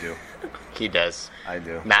 I do. He does. I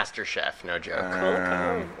do. Master chef, no joke. Cool.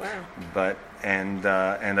 Wow. But and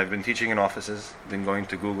I've been teaching in offices, been going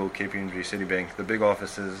to Google, KPMG, Citibank, the big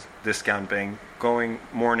offices, discount bank, going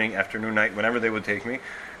morning, afternoon, night, whenever they would take me,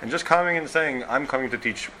 and just coming and saying, I'm coming to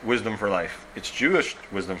teach wisdom for life. It's Jewish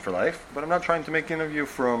wisdom for life, but I'm not trying to make an interview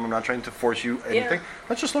I'm not trying to force you anything. Yeah.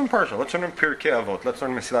 Let's just learn Parsha. Let's learn Pirkei Avot. Let's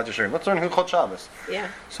learn Mesilat Yesharim. Let's learn Hilchot Shabbos. Yeah.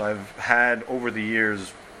 So I've had, over the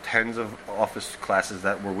years, tens of office classes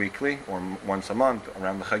that were weekly or once a month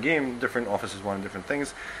around the Chagim. Different offices wanted different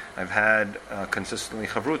things. I've had consistently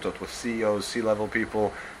chavrutot with CEOs, C-level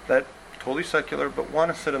people that totally secular but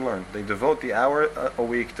want to sit and learn. They devote the hour a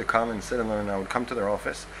week to come and sit and learn. I would come to their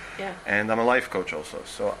office. Yeah. And I'm a life coach also.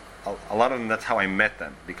 So a lot of them, that's how I met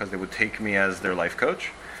them, because they would take me as their life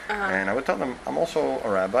coach. Uh-huh. And I would tell them, I'm also a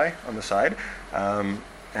rabbi on the side. And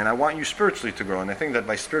I want you spiritually to grow. And I think that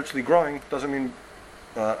by spiritually growing doesn't mean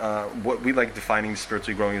what we like defining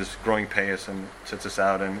spiritually growing is growing payas and tzitzis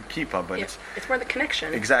out and kippah, but it's more the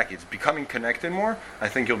connection. Exactly, it's becoming connected more. I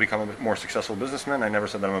think you'll become a more successful businessman. I never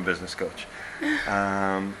said that I'm a business coach,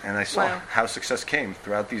 and I saw how success came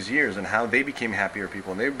throughout these years and how they became happier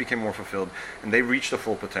people and they became more fulfilled and they reached the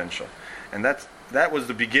full potential, and that was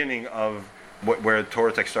the beginning of where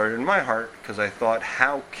Torah Tech started in my heart, because I thought,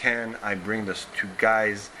 how can I bring this to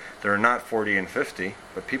guys that are not 40 and 50,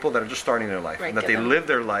 but people that are just starting their life, and that they live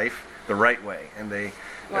their life the right way, and they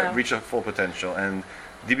reach a full potential. And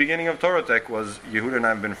the beginning of Torah Tech was, Yehuda and I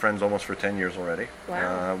have been friends almost for 10 years already.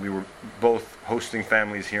 Wow. We were both hosting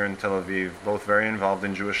families here in Tel Aviv, both very involved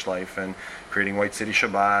in Jewish life and creating White City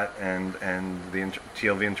Shabbat and the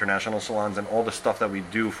TLV International Salons and all the stuff that we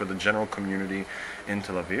do for the general community in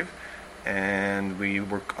Tel Aviv. And we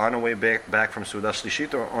were on our way back from Suda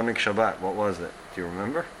Shlishit or Onik Shabbat. What was it? Do you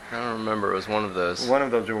remember? I don't remember. It was one of those. One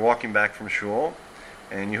of those. We were walking back from Shul,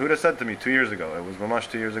 and Yehuda said to me 2 years ago, it was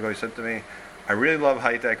mamash 2 years ago, he said to me, I really love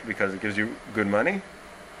high tech because it gives you good money,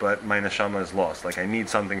 but my neshama is lost. Like, I need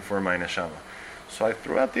something for my neshama. So I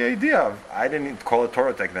threw out the idea of, I didn't call it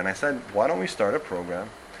Torah Tech then. I said, why don't we start a program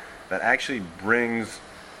that actually brings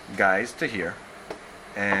guys to here,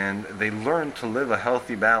 and they learn to live a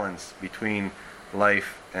healthy balance between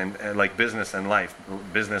life and like business and life,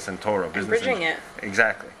 business and Torah, and business bridging it.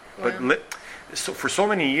 Exactly. Wow. But so for so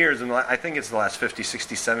many years, and I think it's the last 50,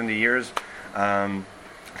 60, 70 years, I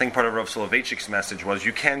think part of Rav Soloveitchik's message was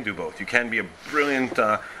you can do both. You can be a brilliant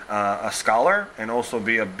a scholar and also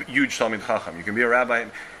be a huge Talmid Chacham. You can be a rabbi,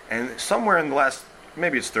 and somewhere in the last,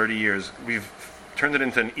 maybe it's 30 years, we've turned it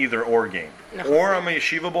into an either-or game. Or I'm a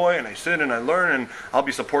yeshiva boy and I sit and I learn and I'll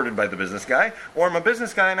be supported by the business guy, or I'm a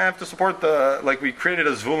business guy and I have to support we created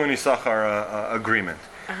a Zvulun Issachar agreement.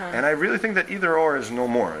 And I really think that either-or is no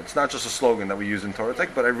more. It's not just a slogan that we use in Torah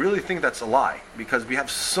Tech, but I really think that's a lie, because we have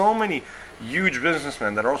so many huge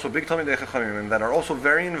businessmen that are also big Talmidei Chachamim and that are also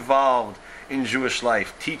very involved in Jewish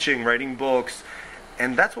life, teaching, writing books.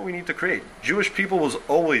 And that's what we need to create. Jewish people was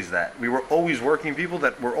always that. We were always working people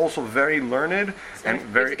that were also very learned and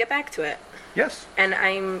very... We have to get back to it. Yes. And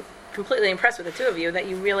I'm completely impressed with the two of you that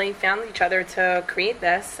you really found each other to create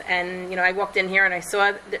this. And, I walked in here and I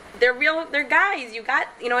saw they're guys. You got,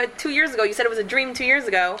 2 years ago, you said it was a dream 2 years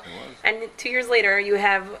ago. It was. And 2 years later, you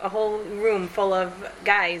have a whole room full of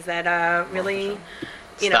guys that really...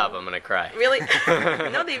 Stop, I'm going to cry. Really?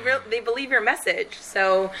 No, they believe your message.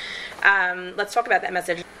 So let's talk about that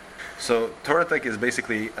message. So Torah Tech is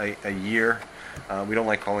basically a year. We don't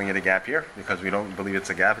like calling it a gap year because we don't believe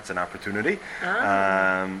it's a gap, it's an opportunity.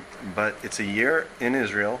 But it's a year in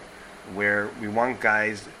Israel where we want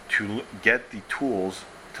guys to get the tools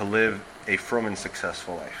to live a frum and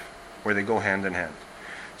successful life, where they go hand in hand.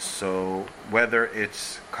 So whether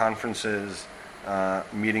it's conferences,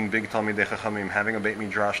 meeting big Talmidei Chachamim, having a Beit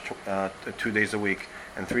Midrash 2 days a week,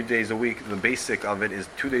 and 3 days a week. The basic of it is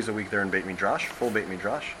 2 days a week they're in Beit Midrash, full Beit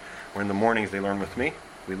Midrash, where in the mornings they learn with me.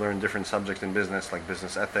 We learn different subjects in business, like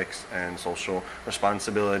business ethics and social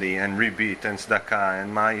responsibility and ribit and tzedakah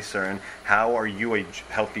and ma'aser, and how are you a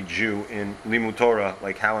healthy Jew in Limud Torah,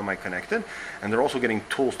 like how am I connected? And they're also getting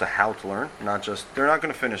tools to how to learn, not just, they're not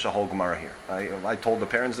going to finish a whole Gemara here. I told the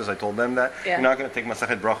parents this, I told them that. Yeah. You're not going to take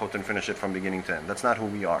Masachet Brachot and finish it from beginning to end. That's not who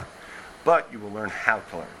we are. But you will learn how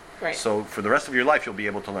to learn. Right. So for the rest of your life, you'll be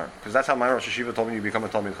able to learn. Because that's how my Rosh Yeshiva told me you become a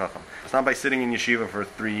Talmid Chacham. It's not by sitting in yeshiva for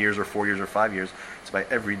 3 years or 4 years or 5 years. It's by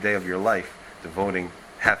every day of your life devoting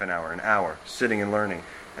half an hour, sitting and learning.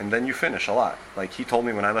 And then you finish a lot. Like he told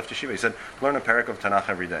me when I left yeshiva, he said, learn a parak of Tanakh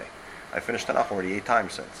every day. I finished Tanakh already 8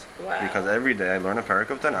 times since. Wow. Because every day I learn a parak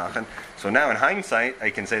of Tanakh. And so now in hindsight, I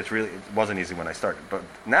can say it wasn't easy when I started. But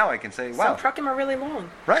now I can say, wow. Some prakim are really long.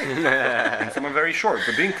 Right. And some are very short.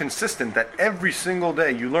 But being consistent that every single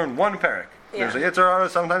day you learn one parak. Yeah. There's a Yetzer Hara,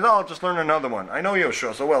 sometimes, I'll just learn another one. I know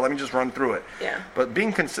Yoshua so well, let me just run through it. Yeah. But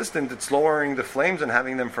being consistent, it's lowering the flames and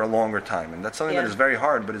having them for a longer time. And that's something that is very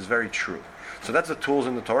hard, but is very true. So that's the tools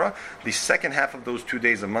in the Torah. The second half of those 2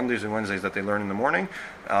 days, of Mondays and Wednesdays that they learn in the morning,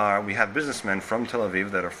 we have businessmen from Tel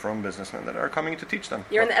Aviv that are from businessmen that are coming to teach them.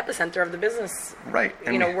 You're in the epicenter of the business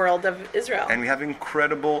world of Israel. And we have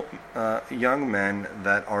incredible young men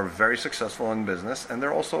that are very successful in business, and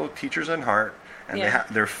they're also teachers in heart, and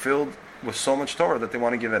they're filled with so much Torah that they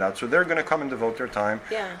want to give it out. So they're going to come and devote their time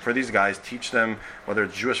for these guys, teach them whether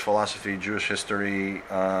it's Jewish philosophy, Jewish history,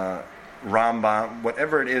 Rambam,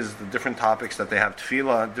 whatever it is, the different topics that they have,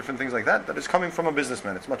 tefillah, different things like that is coming from a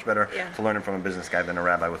businessman. It's much better to learn it from a business guy than a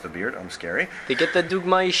rabbi with a beard. I'm scary. They get the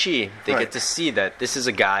dugma ishi. They get to see that this is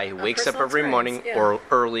a guy who wakes up every morning or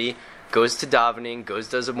early goes to davening,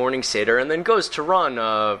 does a morning seder, and then goes to run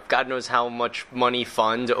God knows how much money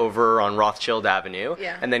fund over on Rothschild Avenue,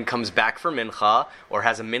 and then comes back for mincha, or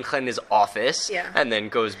has a mincha in his office, and then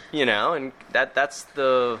goes, and that's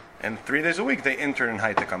the... And 3 days a week, they intern in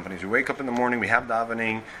high-tech companies. We wake up in the morning, we have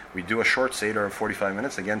davening, we do a short seder of 45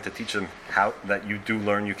 minutes, again, to teach them how that you do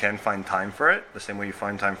learn you can find time for it, the same way you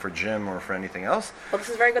find time for gym or for anything else. Well, this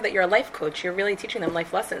is very good that you're a life coach. You're really teaching them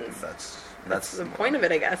life lessons. That's the point of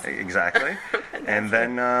it, I guess. Exactly. And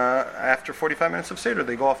then after 45 minutes of seder,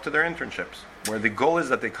 they go off to their internships, where the goal is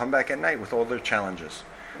that they come back at night with all their challenges.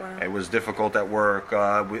 Wow. It was difficult at work.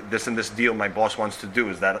 This and this deal my boss wants to do.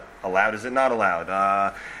 Is that allowed? Is it not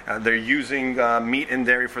allowed? They're using meat and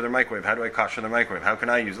dairy for their microwave. How do I kosher their microwave? How can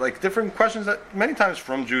I use? Like different questions that many times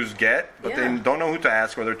from Jews get, but they don't know who to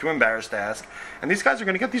ask, or they're too embarrassed to ask. And these guys are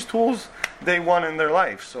going to get these tools day one in their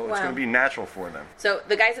life, so it's going to be natural for them. So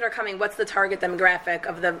the guys that are coming, what's the target demographic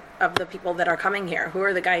of the people that are coming here? Who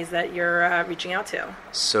are the guys that you're reaching out to?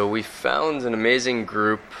 So we found an amazing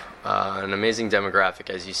group. An amazing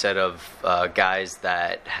demographic, as you said, of guys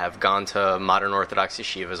that have gone to modern Orthodox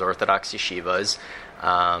yeshivas.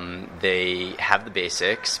 They have the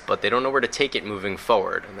basics, but they don't know where to take it moving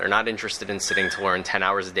forward. They're not interested in sitting to learn 10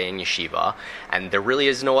 hours a day in yeshiva, and there really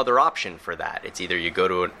is no other option for that. It's either you go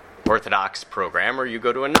to an Orthodox program or you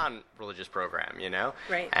go to a non-religious program,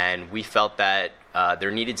 Right. And we felt that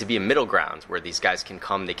there needed to be a middle ground where these guys can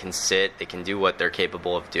come, they can sit, they can do what they're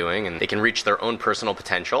capable of doing, and they can reach their own personal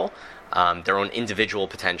potential, their own individual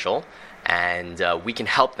potential, and we can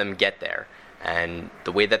help them get there. And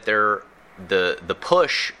the way that the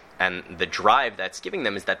push and the drive that's giving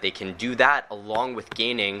them is that they can do that along with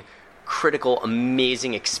gaining critical,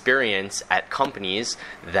 amazing experience at companies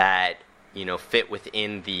that fit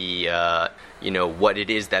within the, what it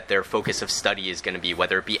is that their focus of study is going to be,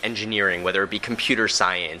 whether it be engineering, whether it be computer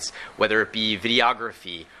science, whether it be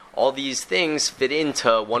videography. All these things fit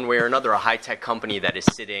into, one way or another, a high-tech company that is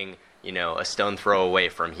sitting, a stone throw away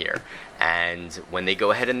from here. And when they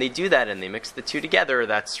go ahead and they do that and they mix the two together,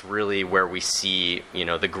 that's really where we see,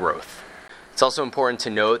 the growth. It's also important to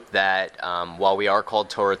note that while we are called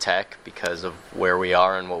Torah Tech because of where we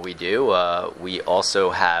are and what we do, we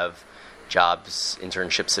also have jobs,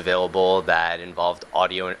 internships available that involved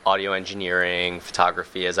audio engineering,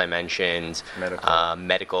 photography, as I mentioned,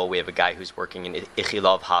 medical. We have a guy who's working in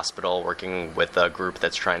Ichilov Hospital, working with a group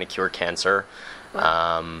that's trying to cure cancer.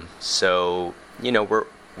 Wow. So, we're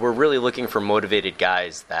really looking for motivated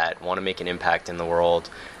guys that want to make an impact in the world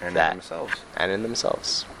and in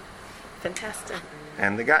themselves. Fantastic.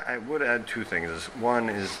 And I would add two things. One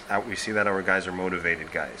is we see that our guys are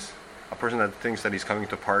motivated guys. A person that thinks that he's coming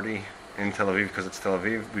to party in Tel Aviv because it's Tel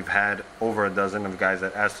Aviv, we've had over a dozen of guys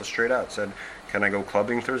that asked us straight out, said, can I go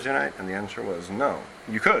clubbing Thursday night? And the answer was no.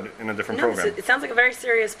 You could in a different program. It sounds like a very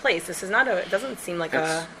serious place. This is not it doesn't seem like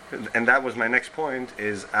And that was my next point,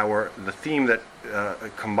 is the theme that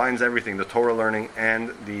combines everything, the Torah learning and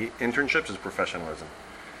the internships, is professionalism.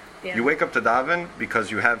 Yeah. You wake up to daven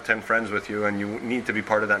because you have 10 friends with you and you need to be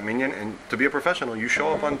part of that minyan, and to be a professional, you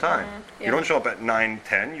show up on time. Yeah. You don't show up at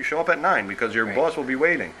 9:10, you show up at 9 because your boss will be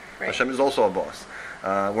waiting. Right. Hashem is also a boss.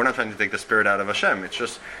 We're not trying to take the spirit out of Hashem. It's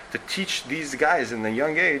just to teach these guys in the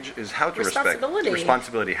young age is how to respect.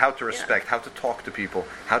 Responsibility. How to respect, how to talk to people,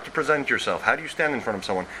 how to present yourself, how do you stand in front of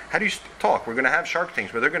someone, how do you talk. We're going to have Shark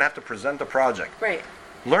Tanks where they're going to have to present a project. Right.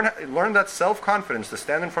 Learn that self-confidence to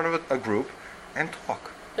stand in front of a group and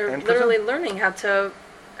talk. They're literally learning how to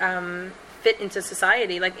fit into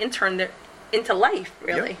society, like into life,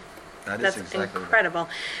 really. Yep. That's exactly incredible.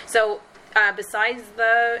 Right. So besides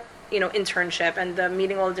the internship and the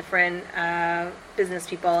meeting all the different business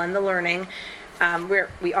people and the learning,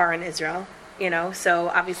 we are in Israel, so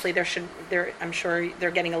obviously I'm sure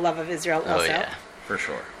they're getting a love of Israel also. Oh yeah, for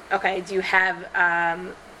sure. Okay, do you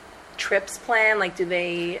have trips planned? Like, do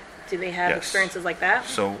they have experiences like that?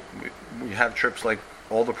 So we have trips like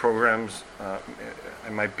all the programs. I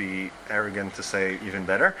might be arrogant to say even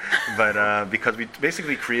better, but because we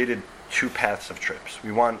basically created 2 paths of trips.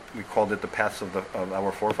 We called it the paths of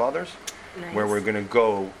our forefathers, nice. Where we're going to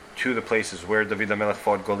go to the places where David HaMelech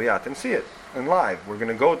fought Goliath and see it in live. We're going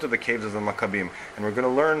to go to the caves of the Maccabim, and we're going to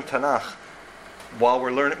learn Tanakh while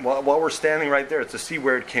we're standing right there, to see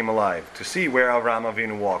where it came alive, to see where Avraham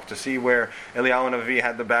Avinu walked, to see where Eliyahu Navi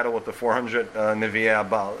had the battle with the 400 Nevi'ei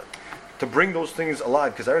Abal. to bring those things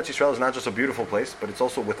alive, because Eretz Yisrael is not just a beautiful place, but it's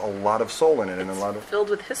also with a lot of soul in it, and a lot of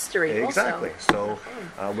filled with history. Exactly. Also.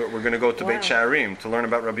 So we're going to go to Beit Sharim to learn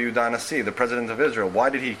about Rabbi Yehuda Nasi, the president of Israel.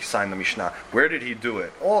 Why did he sign the Mishnah? Where did he do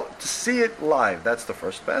it? All to see it live. That's the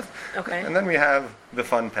first path. Okay. And then we have the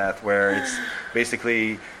fun path, where it's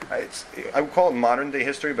basically I would call it modern day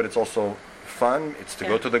history, but it's also fun. It's to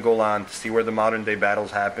go to the Golan, to see where the modern day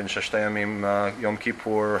battles happen, Shashtei Yamim, Yom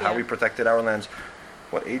Kippur, how we protected our lands.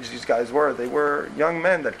 What age these guys were. They were young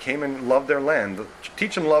men that came and loved their land.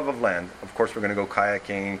 Teach them love of land. Of course, we're going to go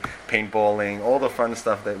kayaking, paintballing, all the fun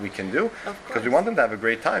stuff that we can do, because we want them to have a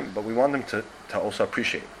great time, but we want them to also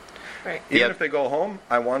appreciate. Right. Even if they go home,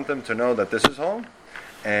 I want them to know that this is home,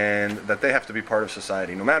 and that they have to be part of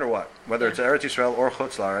society, no matter what. Whether it's Eretz Yisrael or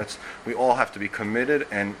Chutz La'aretz, we all have to be committed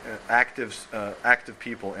and active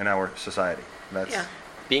people in our society.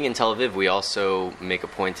 Being in Tel Aviv, we also make a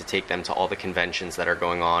point to take them to all the conventions that are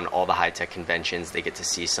going on, all the high-tech conventions. They get to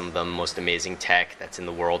see some of the most amazing tech that's in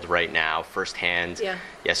the world right now firsthand.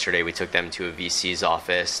 Yesterday, we took them to a VC's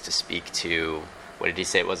office to speak to, what did he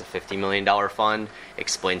say it was, a $50 million fund?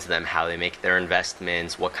 Explain to them how they make their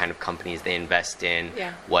investments, what kind of companies they invest in,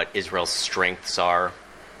 what Israel's strengths are.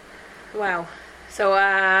 Wow. So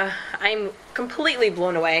I'm completely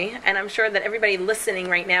blown away, and I'm sure that everybody listening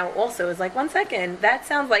right now also is like, 1 second, that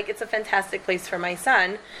sounds like it's a fantastic place for my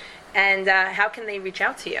son. And how can they reach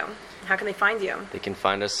out to you? How can they find you? They can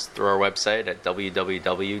find us through our website at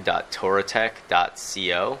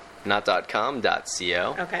www.torahtech.co, not .com,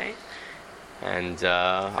 .co. Okay. And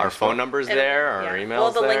our phone number's there, our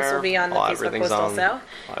email's there. All the links will be on the Facebook post also.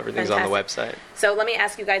 Everything's on the website. So let me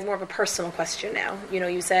ask you guys more of a personal question now.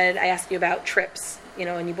 You said, I asked you about trips,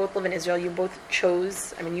 and you both live in Israel. You both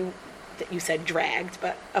chose, you said dragged,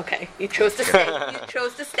 but okay. You chose to stay. You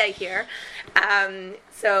chose to stay here.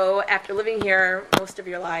 So after living here most of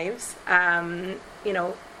your lives, I'm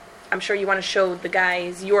sure you want to show the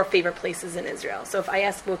guys your favorite places in Israel. So if I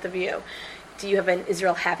ask both of you, do you have an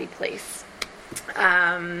Israel happy place?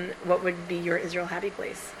 What would be your Israel happy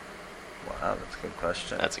place? Wow, that's a good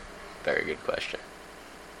question. That's a very good question.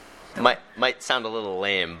 Might sound a little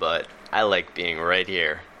lame, but I like being right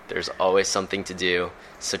here. There's always something to do.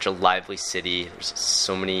 Such a lively city. There's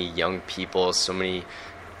so many young people, so many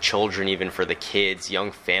children, even for the kids,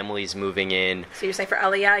 young families moving in. So you're saying for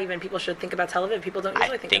Aliyah, even people should think about Tel Aviv. People don't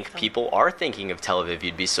usually think of Tel Aviv. I think people are thinking of Tel Aviv.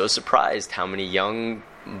 You'd be so surprised how many young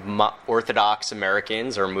Orthodox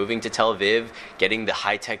Americans are moving to Tel Aviv, getting the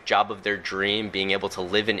high-tech job of their dream, being able to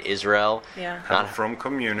live in Israel. Have from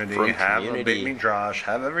community, have a Beit Midrash,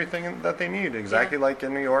 have everything that they need, exactly like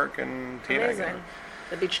in New York and TNA. Amazing.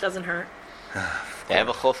 The beach doesn't hurt. They have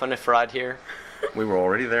a Chofa Nefrad here. We were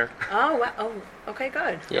already there. Oh, wow. Oh, okay,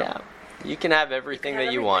 good. Yeah. You can have everything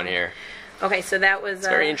that you want here. Okay, so that was... It's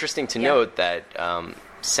very interesting to note that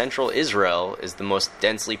central Israel is the most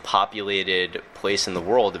densely populated place in the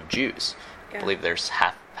world of Jews. I believe there's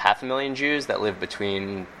half 500,000 Jews that live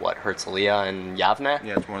between, Herzliya and Yavne?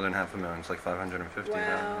 Yeah, it's more than 500,000. It's like 550,000.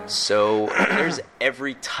 Wow. So there's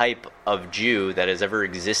every type of Jew that has ever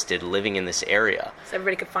existed living in this area. So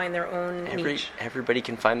everybody could find their own niche. Everybody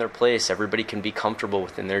can find their place. Everybody can be comfortable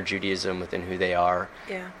within their Judaism, within who they are.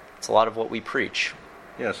 Yeah. It's a lot of what we preach.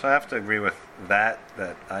 Yeah, so I have to agree with that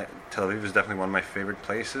Tel Aviv is definitely one of my favorite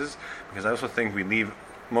places, because I also think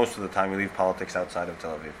most of the time we leave politics outside of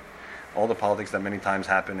Tel Aviv. All the politics that many times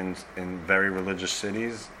happen in very religious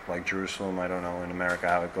cities, like Jerusalem, I don't know in America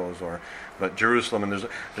how it goes, but Jerusalem, and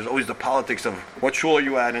there's always the politics of what shul are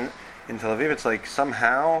you at in Tel Aviv. It's like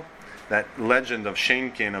somehow that legend of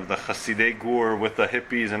Shenkin, of the Hasidei Gur with the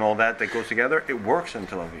hippies and all that goes together, it works in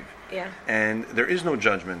Tel Aviv. Yeah. And there is no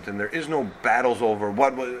judgment, and there is no battles over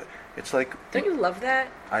what was. It's like... Don't you love that?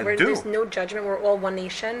 Where there's no judgment, we're all one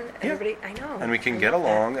nation. Everybody, I know. And we can get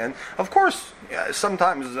along. And of course,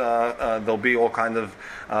 sometimes there'll be all kind of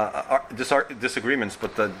disagreements,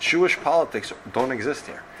 but the Jewish politics don't exist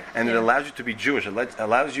here. And it allows you to be Jewish. It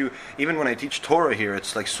allows you, even when I teach Torah here,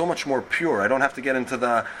 it's like so much more pure. I don't have to get into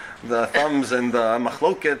the thumbs and the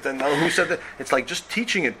machloket and who said that. It's like just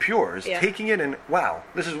teaching it pure. It's taking it and, wow,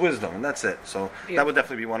 this is wisdom, and that's it. So that would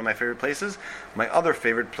definitely be one of my favorite places. My other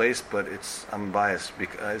favorite place, but I'm biased,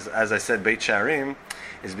 because, as I said, Beit Sharim,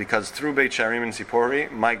 is because through Beit Sharim and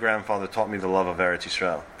Sipori, my grandfather taught me the love of Eretz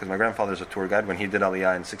Yisrael. Because my grandfather's a tour guide. When he did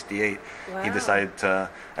Aliyah in '68, he decided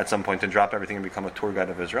at some point to drop everything and become a tour guide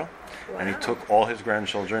of Israel. Wow. And he took all his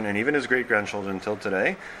grandchildren, and even his great-grandchildren until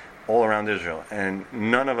today, all around Israel. And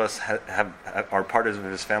none of us are part of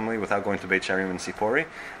his family without going to Beit Sharim and Sipori,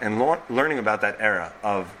 and learning about that era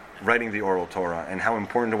of writing the oral Torah, and how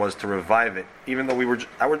important it was to revive it, even though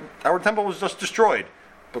our temple was just destroyed.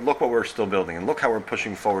 But look what we're still building, and look how we're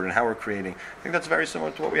pushing forward and how we're creating. I think that's very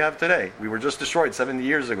similar to what we have today. We were just destroyed 70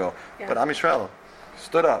 years ago, but Am Yisrael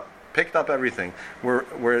stood up, picked up everything.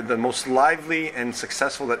 We're the most lively and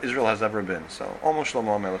successful that Israel has ever been. So almost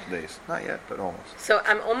Shlomo HaMelech days. Not yet, but almost. So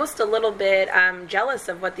I'm almost a little bit jealous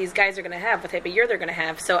of what these guys are going to have, what type of year they're going to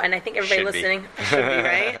have. So, and I think everybody listening should be,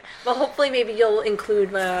 right? Well, hopefully maybe you'll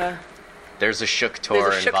include... There's a Shuk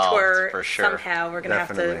tour involved, for sure. Somehow we're going to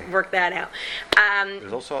have to work that out.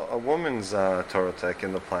 There's also a women's Torah Tech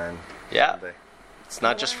in the plan. Yeah. It's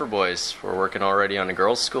not just for boys. We're working already on a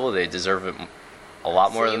girls' school. They deserve it a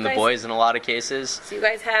lot more than the boys in a lot of cases. So you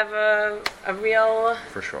guys have a real...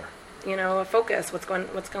 For sure. A focus. What's going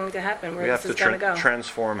to happen? Where we have this to is going to go?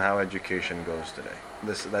 transform how education goes today.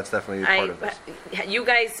 That's definitely part of this. You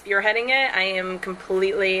guys spearheading it. I am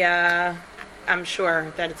completely... I'm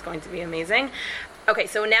sure that it's going to be amazing. Okay,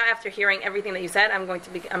 so now after hearing everything that you said, I'm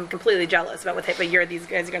completely jealous about what type of year these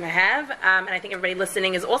guys are going to have. And I think everybody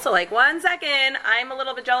listening is also like, 1 second, I'm a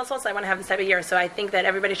little bit jealous also. I want to have this type of year. So I think that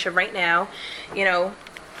everybody should right now,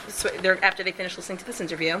 after they finish listening to this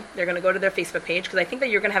interview, they're going to go to their Facebook page, because I think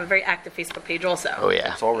that you're going to have a very active Facebook page also. Oh,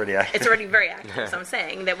 yeah. It's already active. It's already very active. So I'm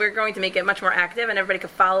saying that we're going to make it much more active, and everybody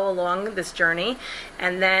could follow along this journey,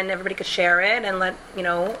 and then everybody could share it and let,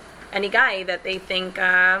 any guy that they think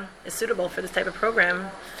is suitable for this type of program.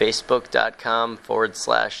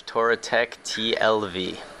 Facebook.com/Torah Tech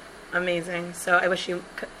TLV. Amazing. So I wish you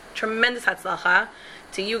tremendous hatzlacha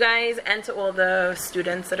to you guys and to all the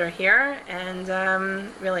students that are here, and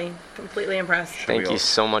really completely impressed. Thank you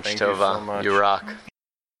so much, Tova. You rock.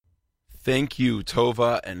 Thank you,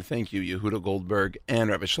 Tova, and thank you, Yehuda Goldberg and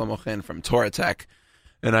Rabbi Shlomo Chayen from Torah Tech.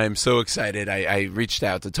 And I am so excited. I reached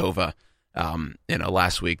out to Tova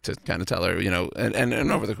last week to kind of tell her,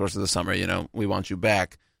 and over the course of the summer, we want you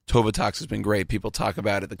back. Tova Talks has been great. People talk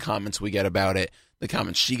about it, the comments we get about it, the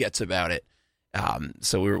comments she gets about it.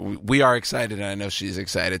 So we are excited, and I know she's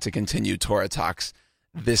excited to continue Torah Talks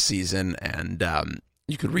this season. And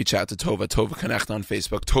you could reach out to Tova Knecht on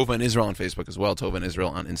Facebook, Tova in Israel on Facebook as well, Tova in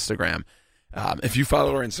Israel on Instagram. If you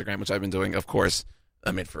follow her Instagram, which I've been doing, of course,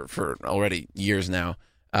 for already years now,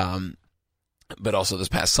 but also this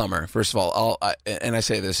past summer. First of all, and I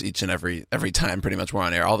say this each and every time pretty much we're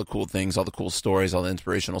on air, all the cool things, all the cool stories, all the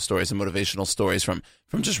inspirational stories and motivational stories from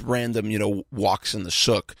just random, walks in the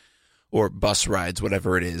shuk or bus rides,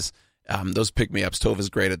 whatever it is. Those pick-me-ups, Tova's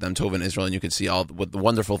great at them, Tova in Israel, and you can see all the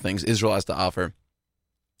wonderful things Israel has to offer,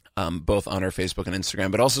 both on her Facebook and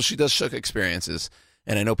Instagram. But also she does shuk experiences,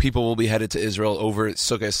 and I know people will be headed to Israel over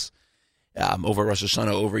Sukkot, over Rosh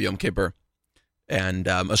Hashanah, over Yom Kippur. And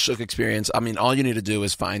a shuk experience. All you need to do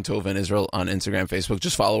is find Tova in Israel on Instagram, Facebook.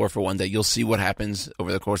 Just follow her for one day. You'll see what happens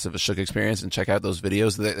over the course of a shuk experience, and check out those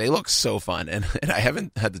videos. They look so fun, and I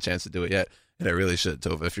haven't had the chance to do it yet, and I really should,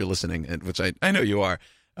 Tova, if you're listening, which I know you are.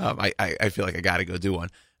 I feel like I got to go do one.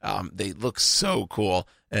 They look so cool,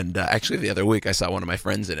 and actually the other week I saw one of my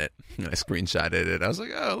friends in it, and I screenshotted it. I was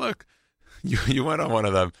like, oh, look, you went on one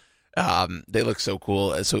of them. They look so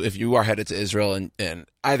cool. So if you are headed to Israel and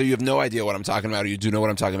either you have no idea what I'm talking about or you do know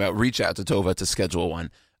what I'm talking about, reach out to Tova to schedule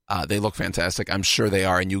one. They look fantastic. I'm sure they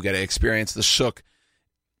are, and you get to experience the shuk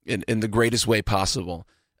in the greatest way possible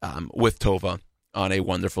with Tova on a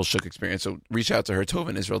wonderful shuk experience. So reach out to her,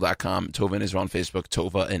 tovainisrael.com, Tova in Israel on Facebook,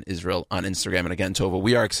 Tova in Israel on Instagram. And again, Tova,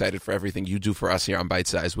 we are excited for everything you do for us here on Bite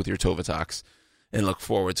Size with your Tova Talks, and look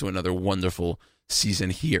forward to another wonderful season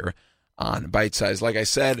here on Bite Size. Like I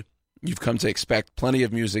said, you've come to expect plenty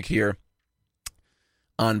of music here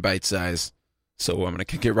on Bite Size. So I'm going to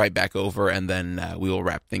kick it right back over, and then we will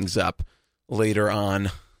wrap things up later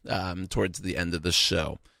on towards the end of the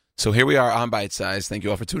show. So here we are on Bite Size. Thank you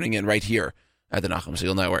all for tuning in right here at the Nachum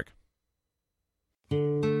Segal Network.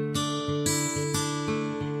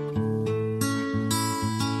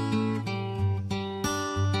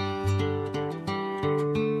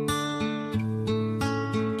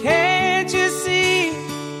 Can't you see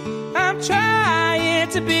I'm trying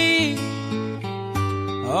to be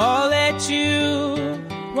all that you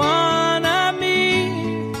want of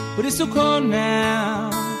me? But it's so cold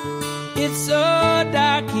now, it's so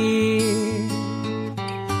dark here.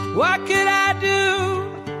 What could I do?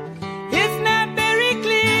 It's not very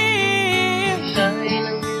clear. Shine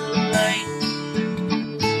a little light,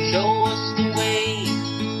 show us the way,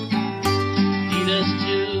 lead us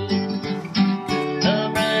to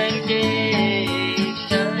a brighter day.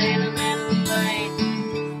 Shine a little light,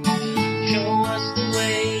 show us the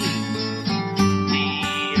way,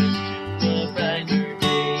 lead us to a brighter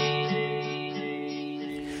day.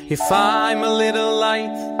 If I'm a little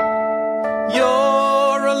light,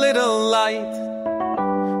 you're a little light.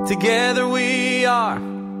 Together we are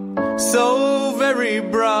so very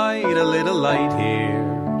bright. A little light here,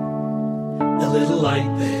 a little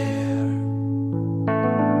light there.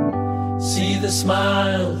 See the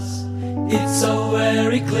smiles, it's so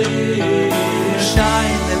very clear.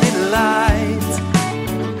 Shine a little light,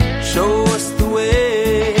 show us the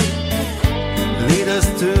way, lead us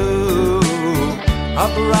to a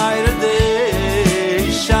brighter day.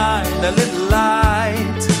 Shine a little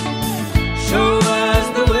light, show us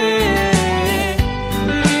the way,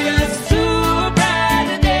 lead us to a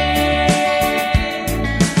brighter day.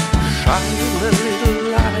 Shine a little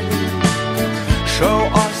light, show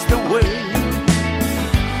us the way,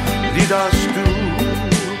 lead us to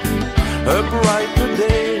a brighter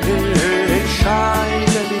day.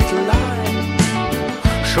 Shine a little light,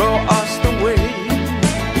 show us the way,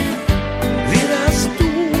 lead us to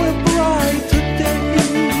a brighter day.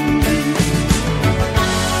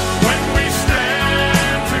 When we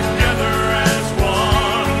stand together as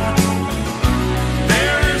one,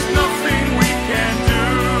 there is nothing we can do.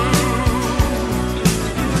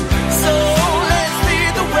 So let's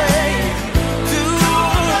lead the way to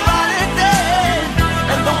a brighter day,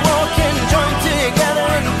 and the world can join together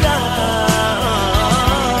and guide.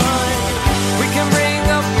 We can bring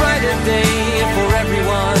a brighter day for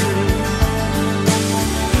everyone.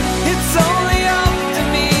 It's only up to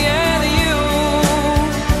me and you.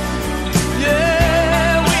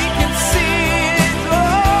 Yeah, we can see it,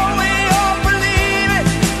 oh, we all believe it.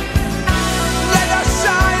 Let us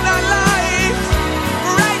shine our light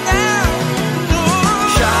right now.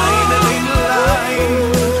 Shine a little light,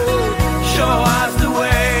 show us the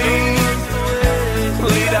way,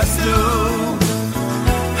 lead us to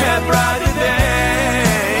a brighter day.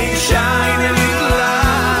 Shine a little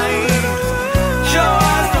light, show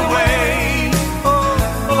us the way,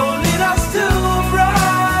 lead us to a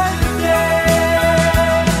brighter day.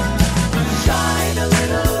 Shine a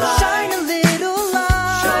little light, shine a little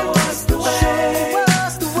light, show us the way,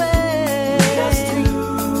 lead us to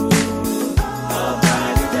a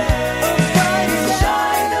brighter day.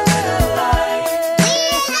 Shine a little light.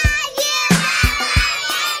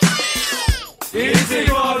 Easy,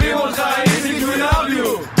 אוהבים אותך, easy, we love you.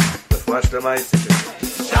 רפואה שלמה, איציק.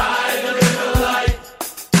 Shine a little light,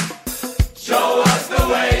 show us the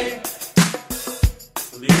way,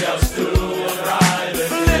 lead us to a brighter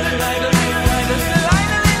day.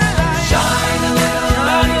 Shine a little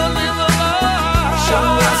light, show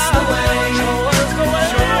us the way,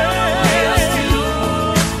 lead us to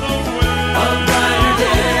a brighter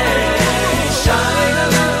day. Shine a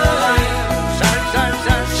little light,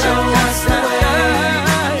 show us the way,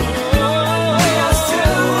 lead us to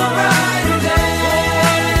a brighter day.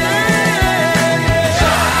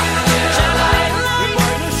 Shine a little light,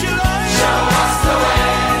 show us the way,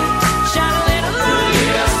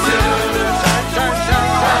 lead us to a brighter day.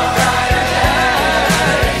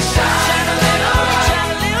 Shine a little light,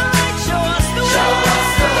 show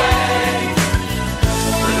us the way,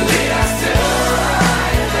 lead us to a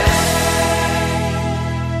brighter day.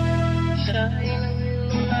 Shine a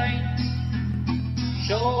little light,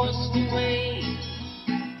 show us the way,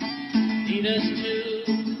 lead us to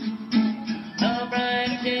a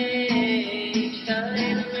brighter day.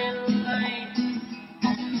 Shine a little light,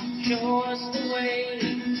 show us the way,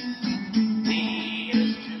 lead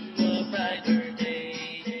us to a brighter day.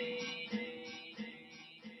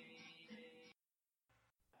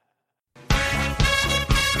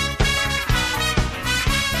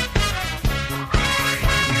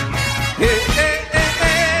 Hey, hey, hey,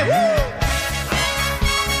 hey, woo!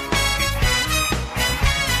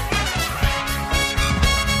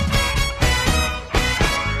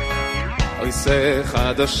 Oise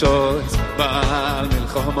חדשות בעל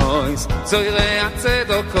מלחומויס זוירי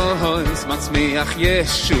הצדוקויס מצמיח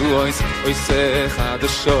ישועויס אויסה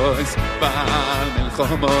חדשות בעל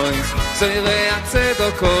מלחומויס זוירי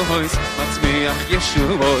הצדוקויס מצמיח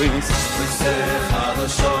ישועויס אויסה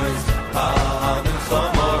חדשות בעל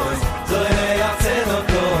מלחומויס זוירי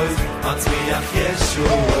הצדוקויס מצמיח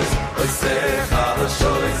ישועויס אויסה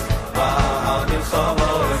חדשות בעל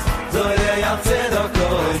מלחומויס זוירי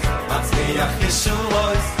הצדוקויס מצמיח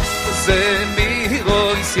ישועויס זה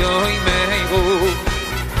מירויס יוי מירו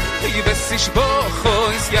יבסיש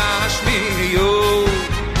בוחויס ישמיעו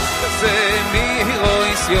זה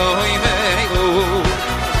מירויס יוי מירו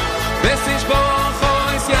בסיש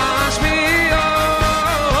בוחויס ישמיעו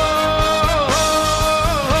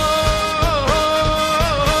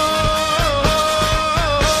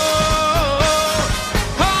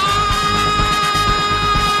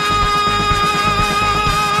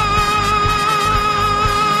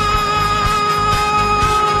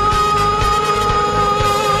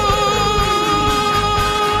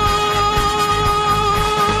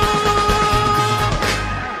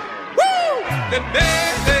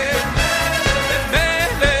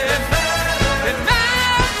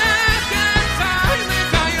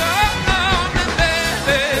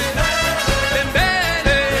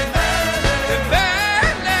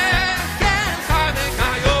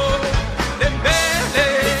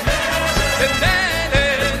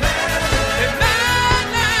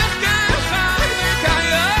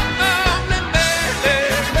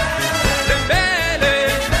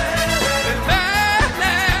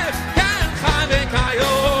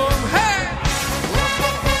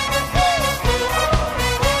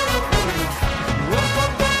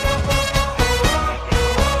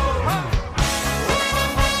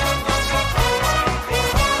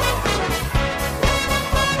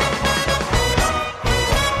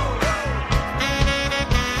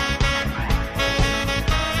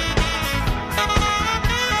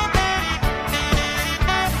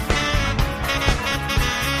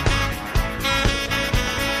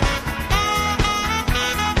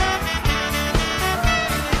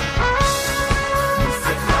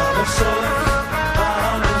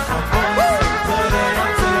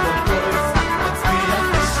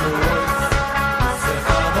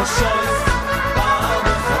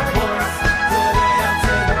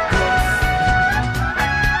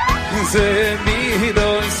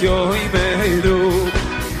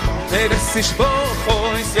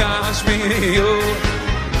besishbochois yashmiyu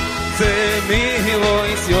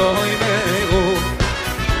zemirois yoimeru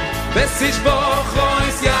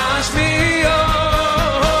besishbochois yashmiyu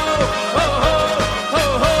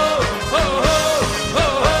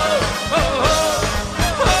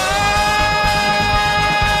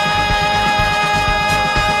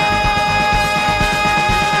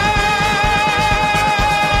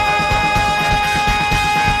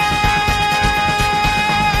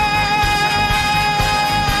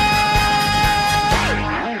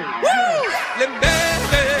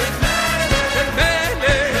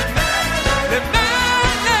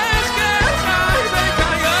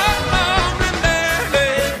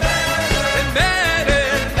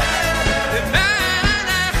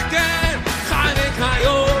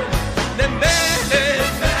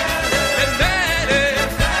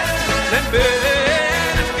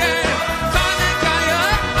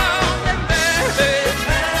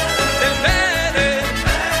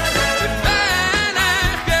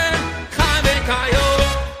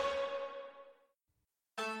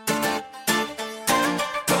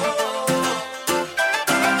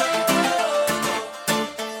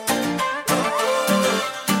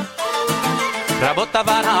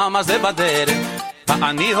מה זה בדרך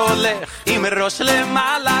ואני הולך עם ראש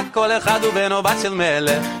למעלה כל אחד ובנו בת של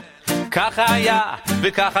מלך ככה היה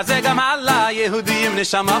וככה זה גם עלה יהודים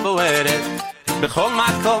נשמה בוערת בכל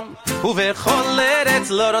מקום ובכל ארץ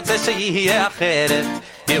לא רוצה שיהיה אחרת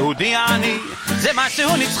יהודי אני זה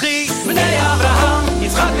משהו נצחי בני אברהם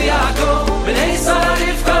יצחק ויעקב בני שרה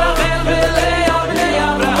רבקה רחל ולאה בני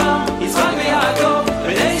אברהם יצחק ויעקב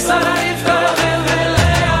בני שרה רבקה רחל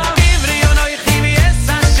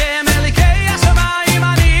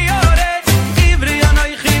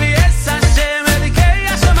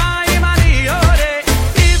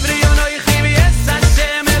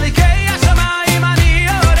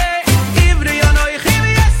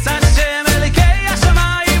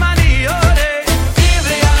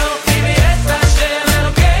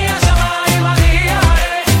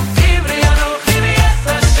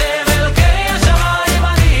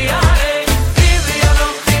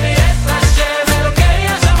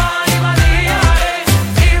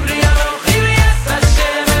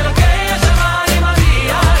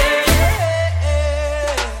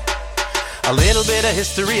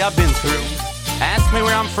history I've been through ask me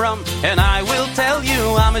where I'm from and I will tell you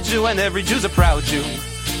I'm a Jew and every Jew's a proud Jew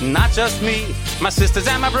not just me my sisters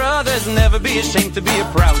and my brothers never be ashamed to be a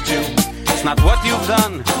proud Jew it's not what you've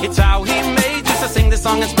done it's how he made you so sing this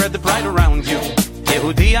song and spread the pride around you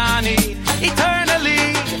Yehudi ani eternally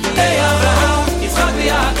Hey Abraham Yitzchak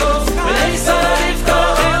v'Yaakov B'nei Sarah Rivka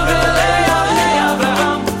Rachel v'Leah Hey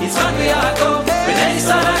Abraham Yitzchak v'Yaakov B'nei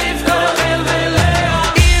Sarah Rivka Rachel v'Leah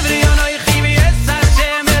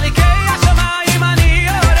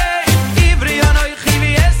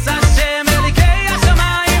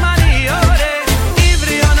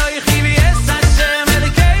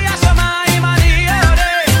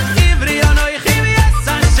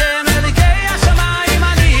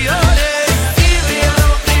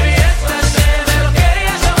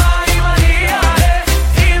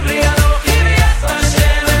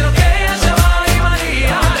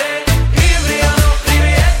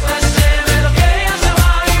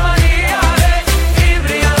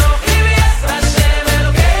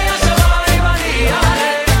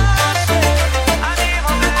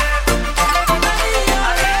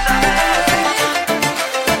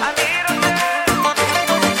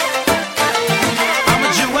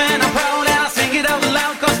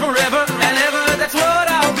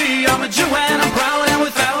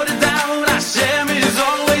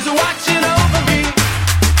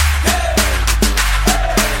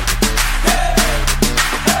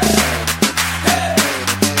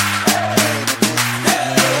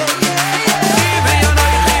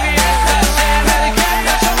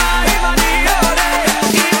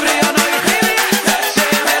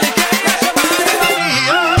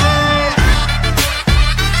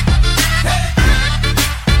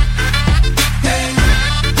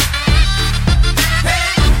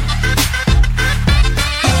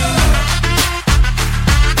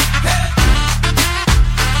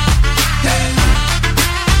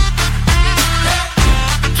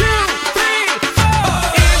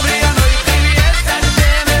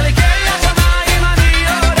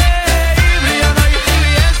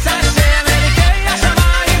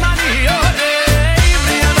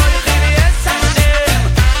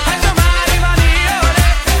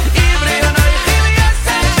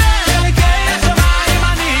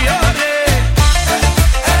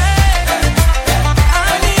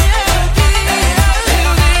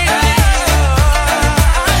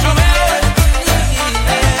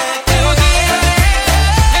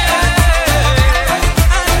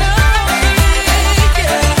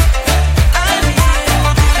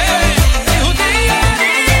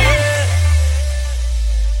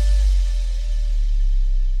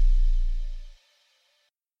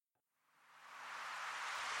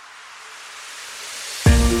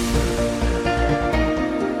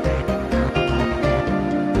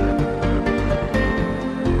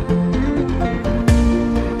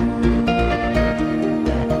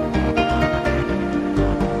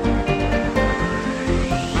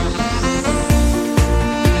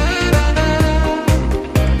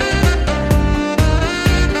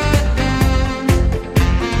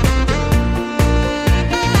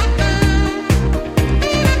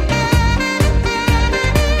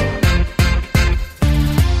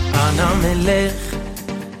מלך,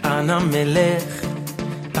 אנא מלך,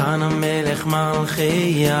 אנא מלך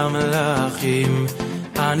מלכי המלכים,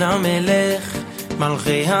 אנא מלך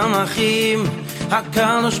מלכי המלכים,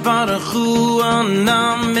 הקדוש ברוך הוא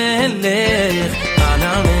אנא מלך,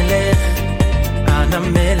 אנא מלך, אנא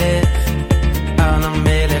מלך, אנא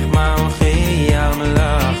מלך מלכי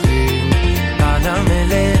המלכים, אנא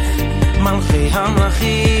מלך מלכי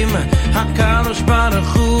המלכים, הקדוש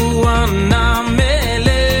ברוך הוא אנא מלך.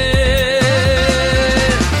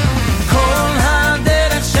 כל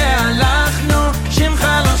הדרך שהלכנו, שמך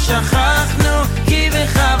לא שכחנו, כי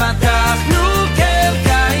בך בטחנו כל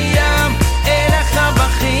קיים, אליך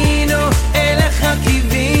בכינו, אליך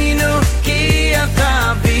קיווינו, כי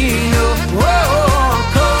אתה אבינו.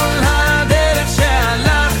 כל הדרך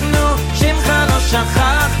שהלכנו, שמך לא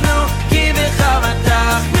שכחנו, כי בך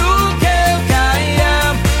בטחנו כל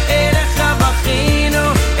קיים, אליך בכינו,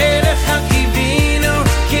 אליך קיווינו,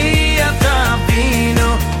 כי אתה אבינו.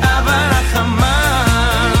 אבא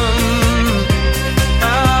רחמן,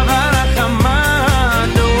 אבא רחמן,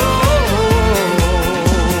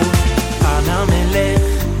 אנא מלך,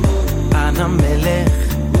 אנא מלך,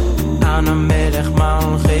 אנא מלך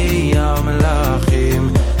מלכי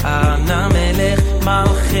המלכים, אנא מלך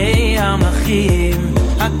מלכי המלכים,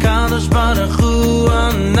 הקדוש ברוך הוא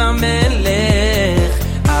אנא מלך,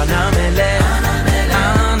 אנא מלך,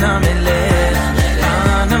 אנא מלך,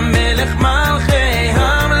 אנא מלך מלכי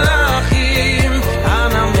המלכים,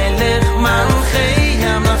 אנא מלך מלכי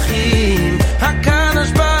המלכים, הקדוש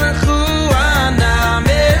ברוך הוא אנא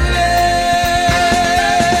מלך.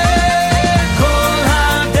 כל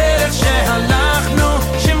הדרך שהלכנו,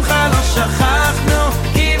 שמך לא שכחנו,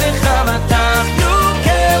 כי בך בטחנו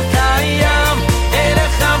כל קיים,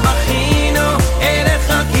 אליך בכינו, אליך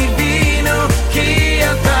קיווינו, כי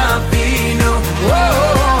אתה אבינו.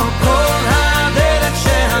 כל הדרך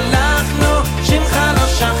שהלכנו, שמך לא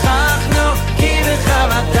שכחנו, כי בך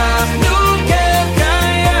בטחנו כל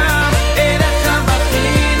קיים, אליך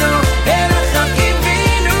בכינו, אליך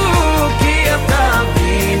קיווינו, כי אתה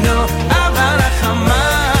אבינו. אבא רחמן,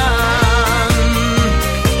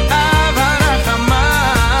 אבא רחמן.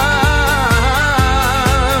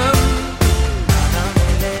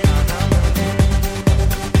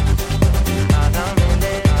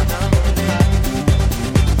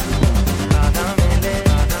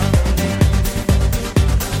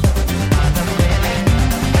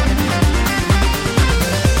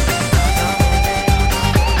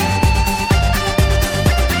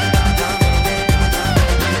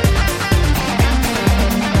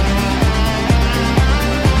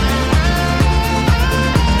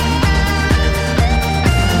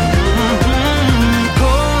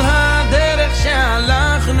 כל הדרך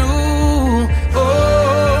שהלכנו,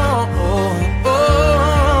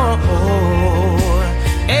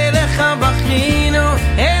 אליך בכינו,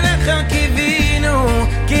 אליך קיווינו,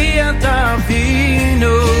 כי אתה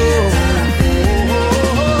אבינו.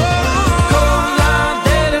 כל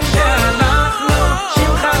הדרך שהלכנו,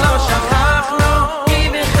 שמך לא שכחנו, כי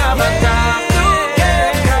בך בטחנו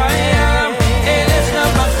כל קיים, אליך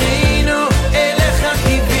בכינו, אליך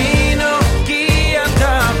קיווינו, כי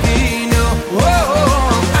אתה אבינו.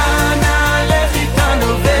 אנא לך איתנו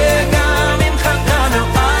וגם אם חטאנו,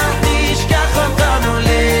 אל תשכח אותנו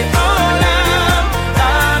לעולם.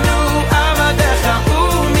 אנו עבדיך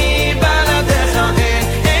ומבלעדיך,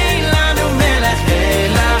 אין לנו מלך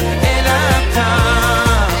אלא אתה.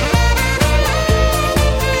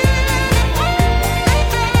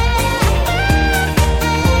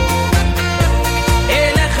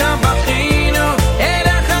 אליך בכינו,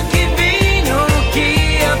 אליך קיווינו, כי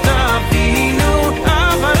אתה אבינו.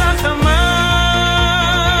 אבא רחמן,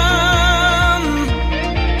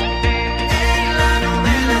 אין לנו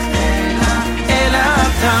מלך אלא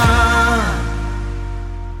אתה.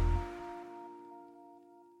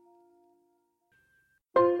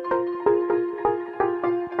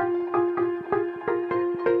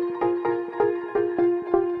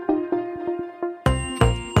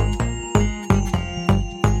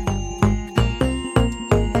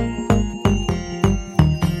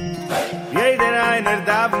 Jeder einer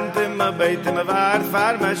davent immer beten, war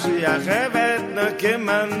fahr Mashiach, wird noch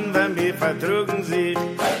kommen, wenn wir vertrugen sich.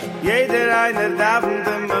 Jeder einer davent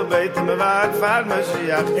immer beten, war fahr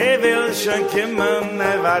Mashiach, will schon kommen,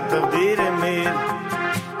 wart auf dir und mir.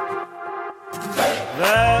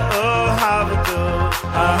 ואוהבתו,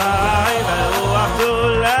 ואוהבתו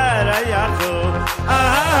לרעייתו,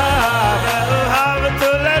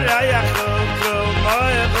 ואוהבתו לרעייתו, כמו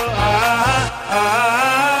יבוא,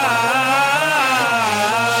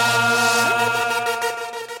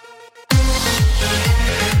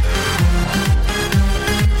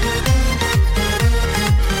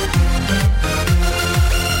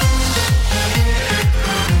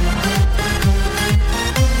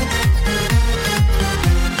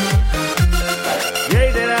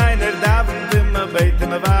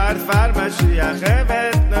 far Mashiach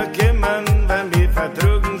wird noch kommen, wenn wir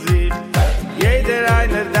vertrugen sich. Jeder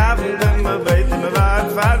einer darf in dem Beit, mir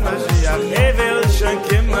wart far Mashiach. Will schon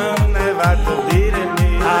kommen, wart auf dir in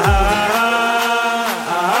mir.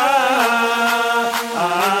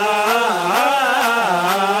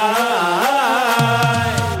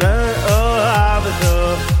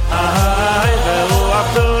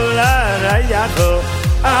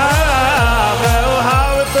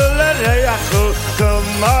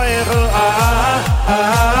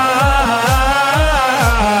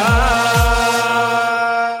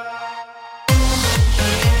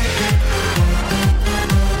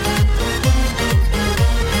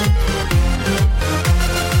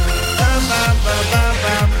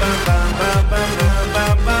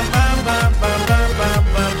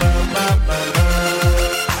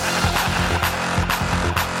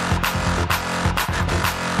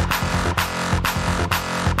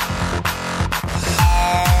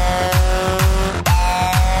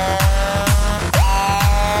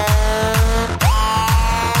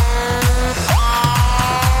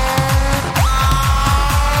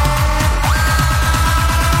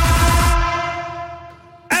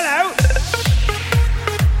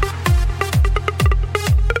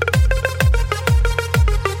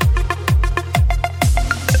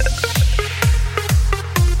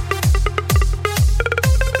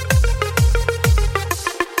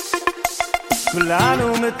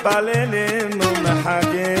 כולנו מתפללים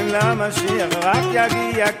ומחכים למשיח רק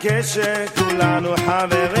יגיע כשכולנו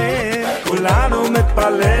חברים כולנו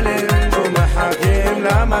מתפללים ומחכים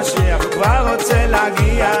למשיח כבר רוצה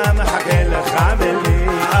להגיע מחכה לך ולי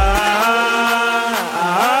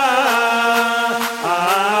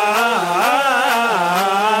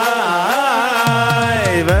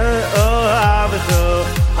ואוהבתו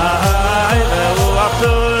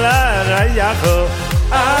ואוהבתו לרייכו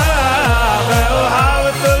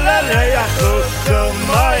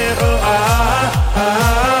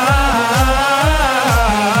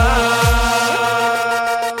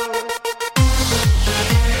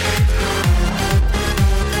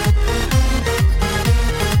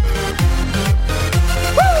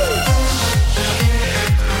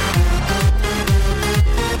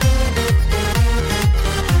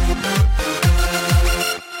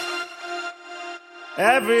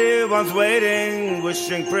Everyone's waiting,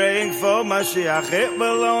 wishing, praying for Mashiach. It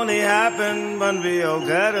will only happen when we all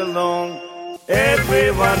get along.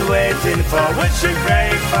 Everyone waiting for, wishing,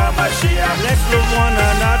 praying for Mashiach. Let's love one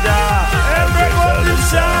another and break out in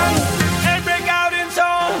song. And break out in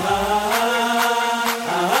song.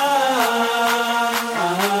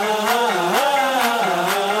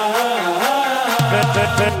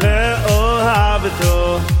 Oh,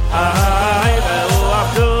 habito. Oh,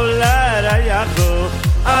 Abdullah, Rayako.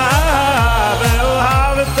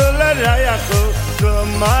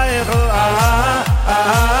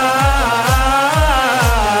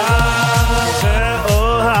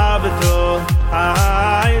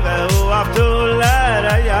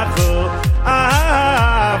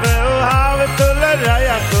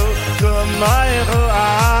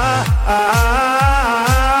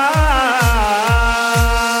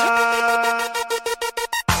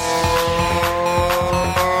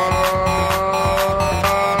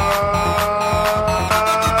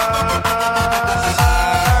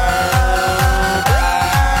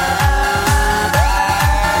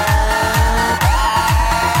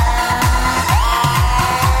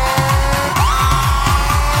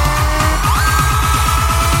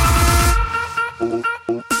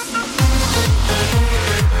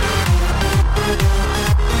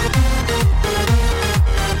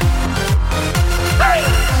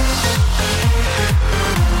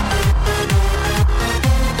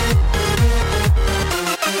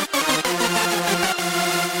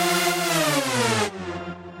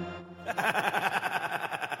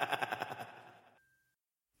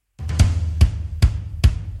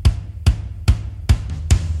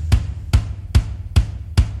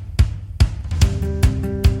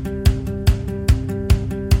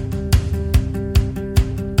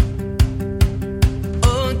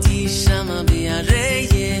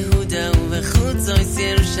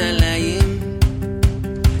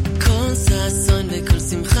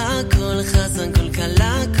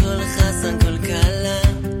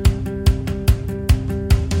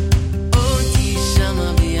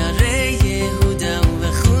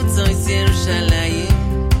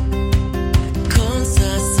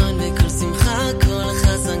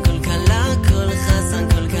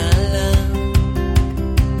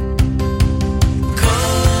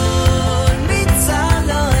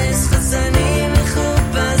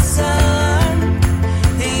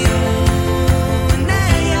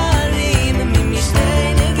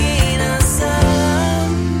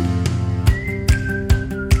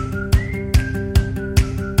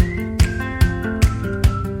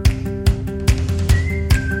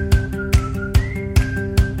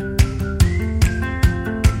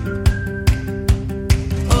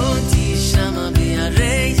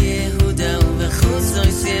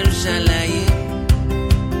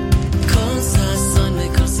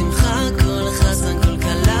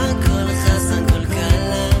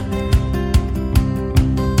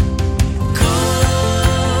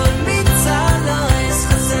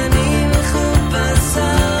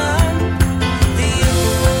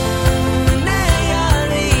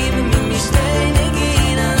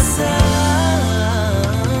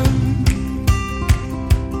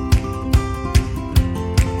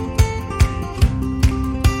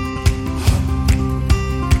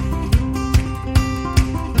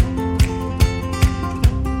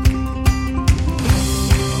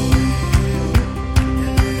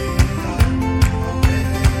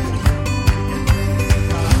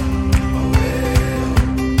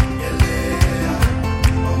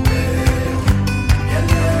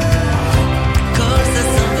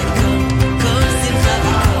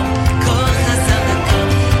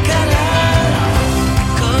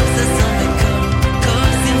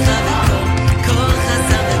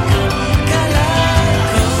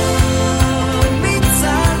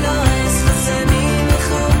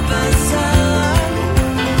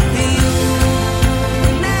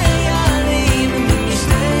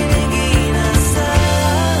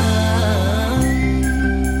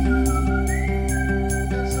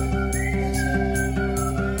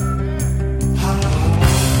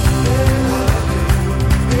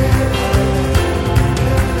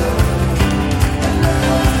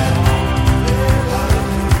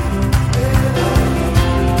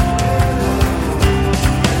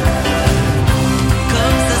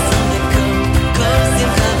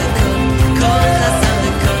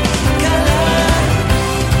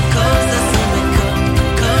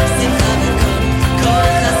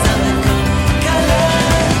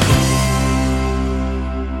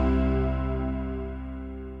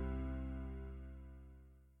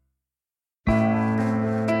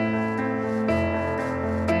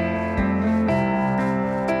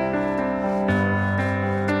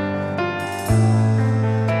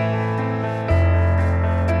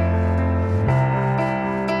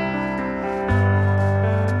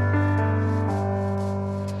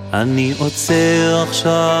 אני עוצר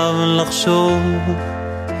עכשיו לחשוב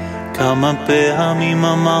כמה פעמים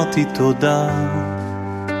אמרתי תודה,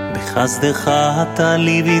 בחסדך אתה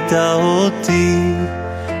ליווית אותי,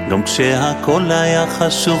 גם כשהכל היה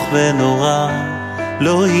חשוך ונורא,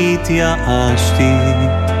 לא התייאשתי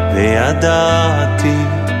וידעתי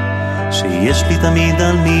שיש לי תמיד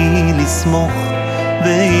על מי לסמוך,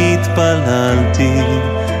 והתפללתי,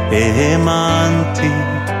 האמנתי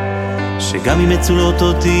שגם אם מצולות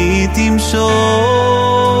אותי תמשוך.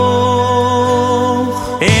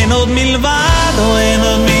 אין עוד מלבדו, אין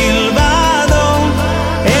עוד מלבדו,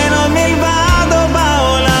 אין עוד מלבדו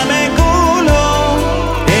בעולם כולו,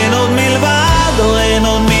 אין עוד מלבדו, אין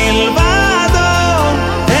עוד מלבדו,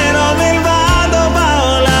 אין עוד מלבדו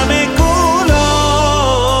בעולם כולו,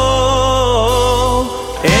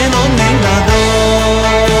 אין עוד מלבדו.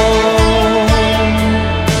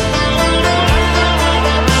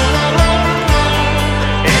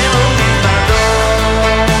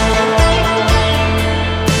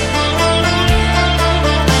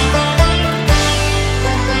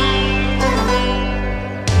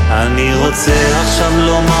 אני רוצה עכשיו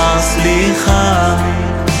לומר סליחה,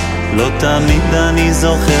 לא תמיד אני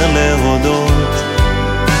זוכר להודות,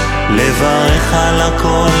 לברך על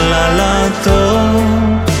הכל, על הטוב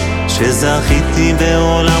שזכיתי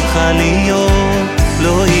בעולמך להיות.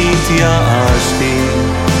 לא התייאשתי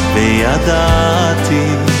וידעתי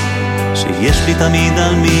שיש לי תמיד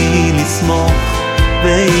על מי לסמוך,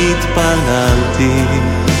 והתפללתי,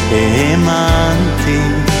 האמנתי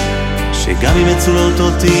שגם אם מצולות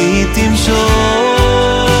אותי תמשוך.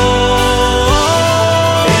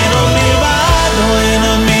 אין עוד מלבדו, אין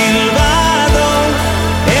עוד מלבדו,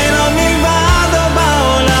 אין עוד מלבדו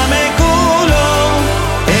בעולם כולו,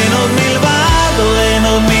 אין עוד מלבדו, אין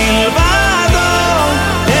עוד מלבדו,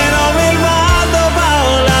 אין עוד מלבדו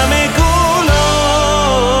בעולם כולו,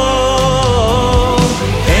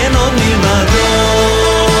 אין עוד מלבדו.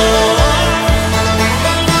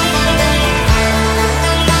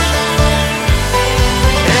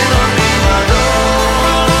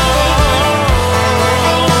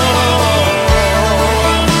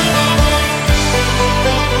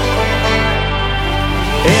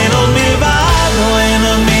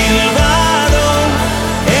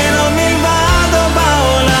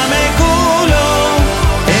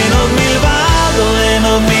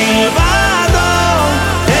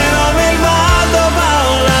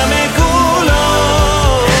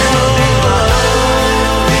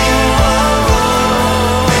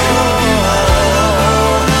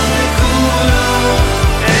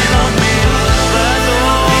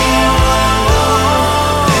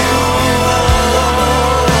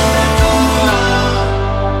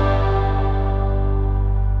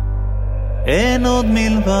 אין עוד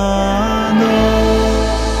מלבדו.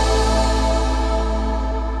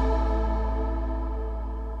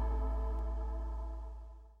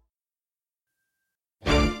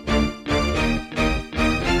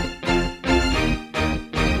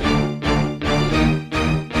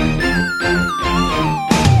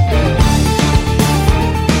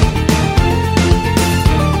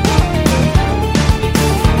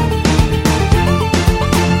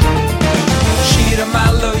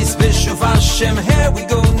 Here we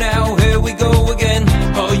go now, here we go again.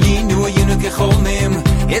 Oh, you knew you know him.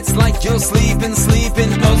 It's like you're sleeping,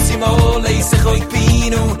 sleeping. No simole, sechoik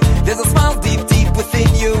pinu. There's a smile deep, deep within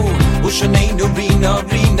you. Ushaneinu, Rina,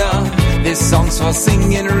 Rina. This song's for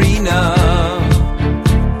singing Rina.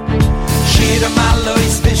 Shira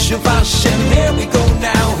Malois, Bishop Hashem. Here we go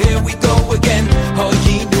now, here we go again. Oh,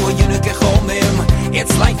 you knew you know him.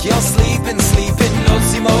 It's like you're sleeping, sleeping. No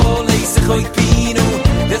simole, sechoik pinu.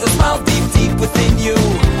 There's a smile deep, deep within you.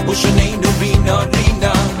 Ushaneinu, Rina,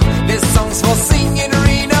 Rina. This song's for singing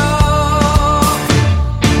Rina.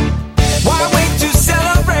 Why wait to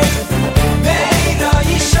celebrate? Beina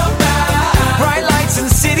Yishama. Bright lights in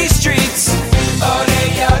city streets. Ore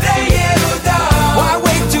Yehuda. Why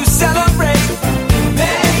wait to celebrate?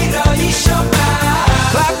 Beina Yishama.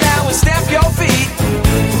 Clap now and stamp your feet.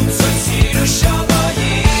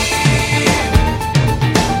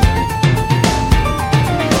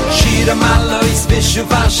 Malois Bishop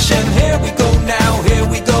Hashem. Here we go now, here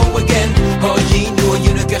we go again. Oh, you know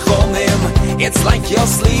you know him. It's like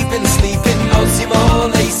you're sleeping, sleeping. No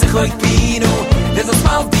simole, sechoik pinu. There's a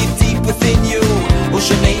smile deep, deep within you.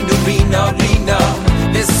 Ushaneinu, Rina, Rina.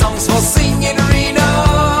 This song's for singing Rina.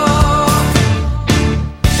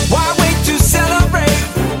 Why wait to celebrate?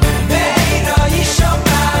 Beina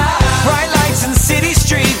Yishama. Bright lights in city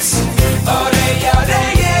streets. Ore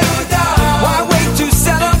Yehuda. Why wait to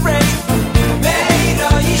celebrate?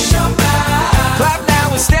 Clap now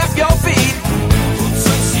and stamp your feet.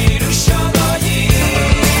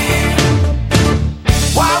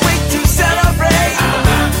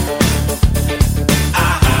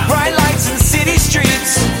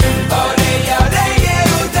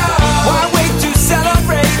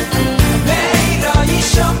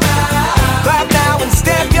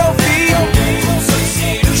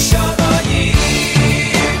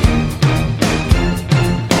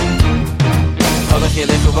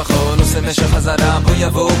 ילכו בחול עושה משך חזרה בוא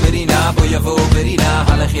יבוא ברינה בוא יבוא ברינה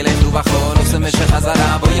הלך ילכו בחול עושה משך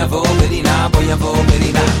חזרה בוא יבוא ברינה בוא יבוא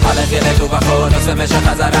ברינה הלך ילכו בחול עושה משך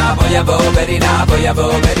חזרה בוא יבוא ברינה בוא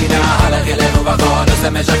יבוא ברינה הלך ילכו בחול עושה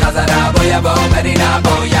משך חזרה בוא יבוא ברינה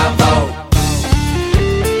בוא יבוא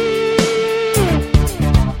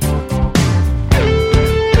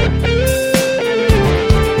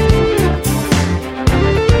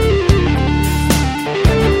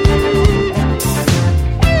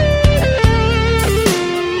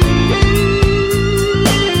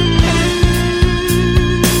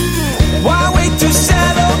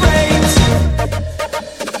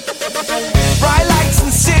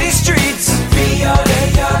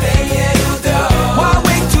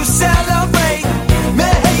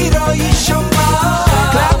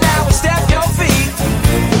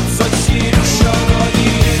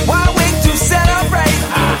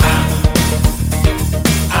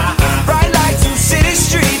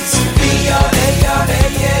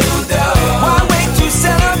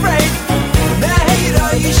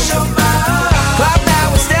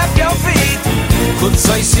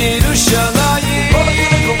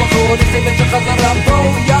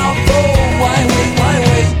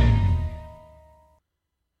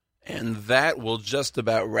And that will just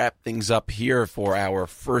about wrap things up here for our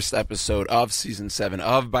first episode of Season 7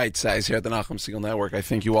 of Bite Size here at the Nachum Segal Network. I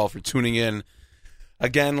thank you all for tuning in.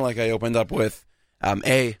 Again, like I opened up with,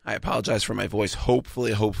 I apologize for my voice.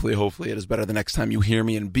 Hopefully it is better the next time you hear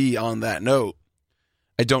me. And B, on that note,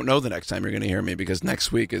 I don't know the next time you're going to hear me because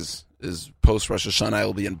next week is post Rosh Hashanah. I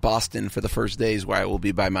will be in Boston for the first days where I will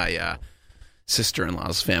be by my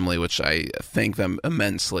sister-in-law's family, which I thank them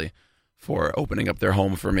immensely for opening up their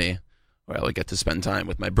home for me, where I will get to spend time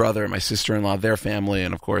with my brother, my sister-in-law, their family,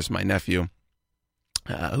 and of course my nephew,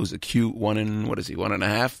 who's a cute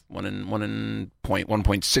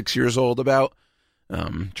 1.6 years old about.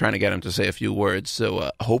 Trying to get him to say a few words.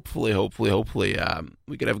 So hopefully,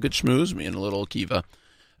 we could have a good schmooze, me and a little Kiva.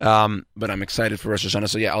 But I'm excited for Rosh Hashanah.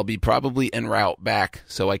 So yeah, I'll be probably en route back.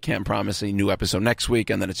 So I can't promise a new episode next week.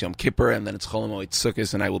 And then it's Yom Kippur. And then it's Chol Hamoed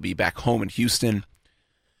Sukkos. And I will be back home in Houston.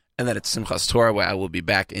 And then it's Simchas Torah, where I will be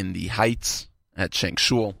back in the Heights at Shank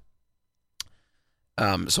Shul.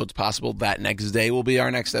 So it's possible that next day will be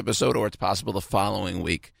our next episode, or it's possible the following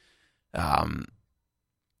week.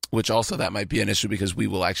 Which also that might be an issue because we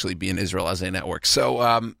will actually be in Israel as a network. So,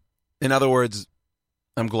 in other words,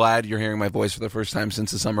 I'm glad you're hearing my voice for the first time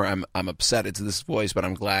since the summer. I'm upset it's this voice, but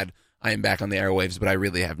I'm glad I am back on the airwaves, but I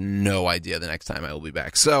really have no idea the next time I will be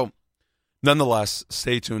back. So, nonetheless,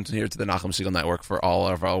 stay tuned here to the Nachum Segal Network for all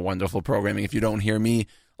of our wonderful programming. If you don't hear me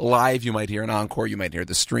live, you might hear an encore, you might hear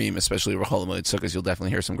the stream, especially Chol Hamoed Sukkos. You'll definitely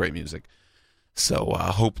hear some great music. So,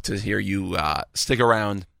 hope to hear you stick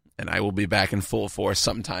around. And I will be back in full force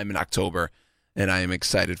sometime in October. And I am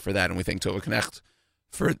excited for that. And we thank Tova Knecht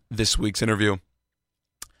for this week's interview.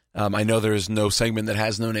 I know there is no segment that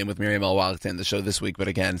has no name with Miriam L. to end the show this week. But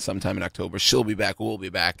again, sometime in October, she'll be back. We'll be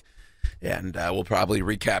back. And we'll probably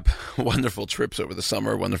recap wonderful trips over the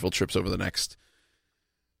summer, wonderful trips over the next.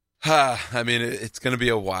 I mean, it's going to be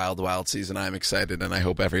a wild, wild season. I'm excited. And I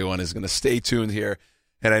hope everyone is going to stay tuned here.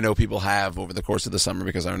 And I know people have over the course of the summer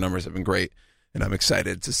because our numbers have been great. And I'm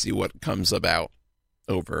excited to see what comes about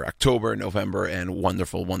over October, November, and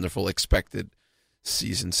wonderful, wonderful expected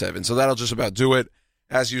Season 7. So that'll just about do it.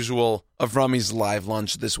 As usual, Avrami's live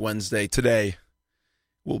lunch this Wednesday, today,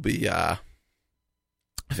 will be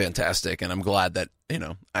fantastic. And I'm glad that,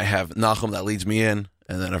 I have Nachum that leads me in,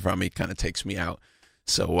 and then Avrami kind of takes me out.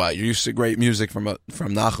 So you're used to great music from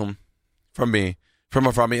Nachum, from me, from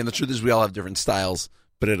Avrami. And the truth is we all have different styles,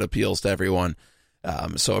 but it appeals to everyone.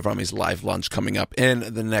 So Avrami's live lunch coming up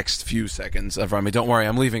in the next few seconds. Avrami, don't worry,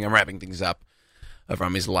 I'm leaving. I'm wrapping things up.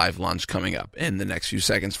 Avrami's live lunch coming up in the next few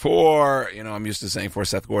seconds for, I'm used to saying for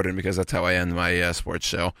Seth Gordon because that's how I end my sports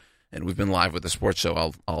show. And we've been live with the sports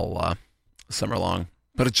show all summer long.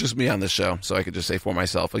 But it's just me on this show, so I could just say for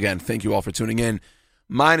myself. Again, thank you all for tuning in.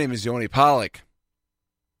 My name is Yoni Pollak.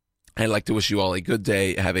 I'd like to wish you all a good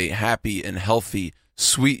day. Have a happy and healthy,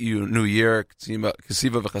 sweet New Year.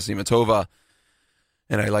 Kasiva v'chasima tova.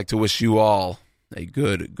 And I'd like to wish you all a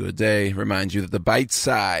good day. Remind you that the bite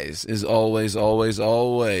size is always, always,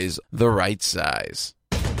 always the right size.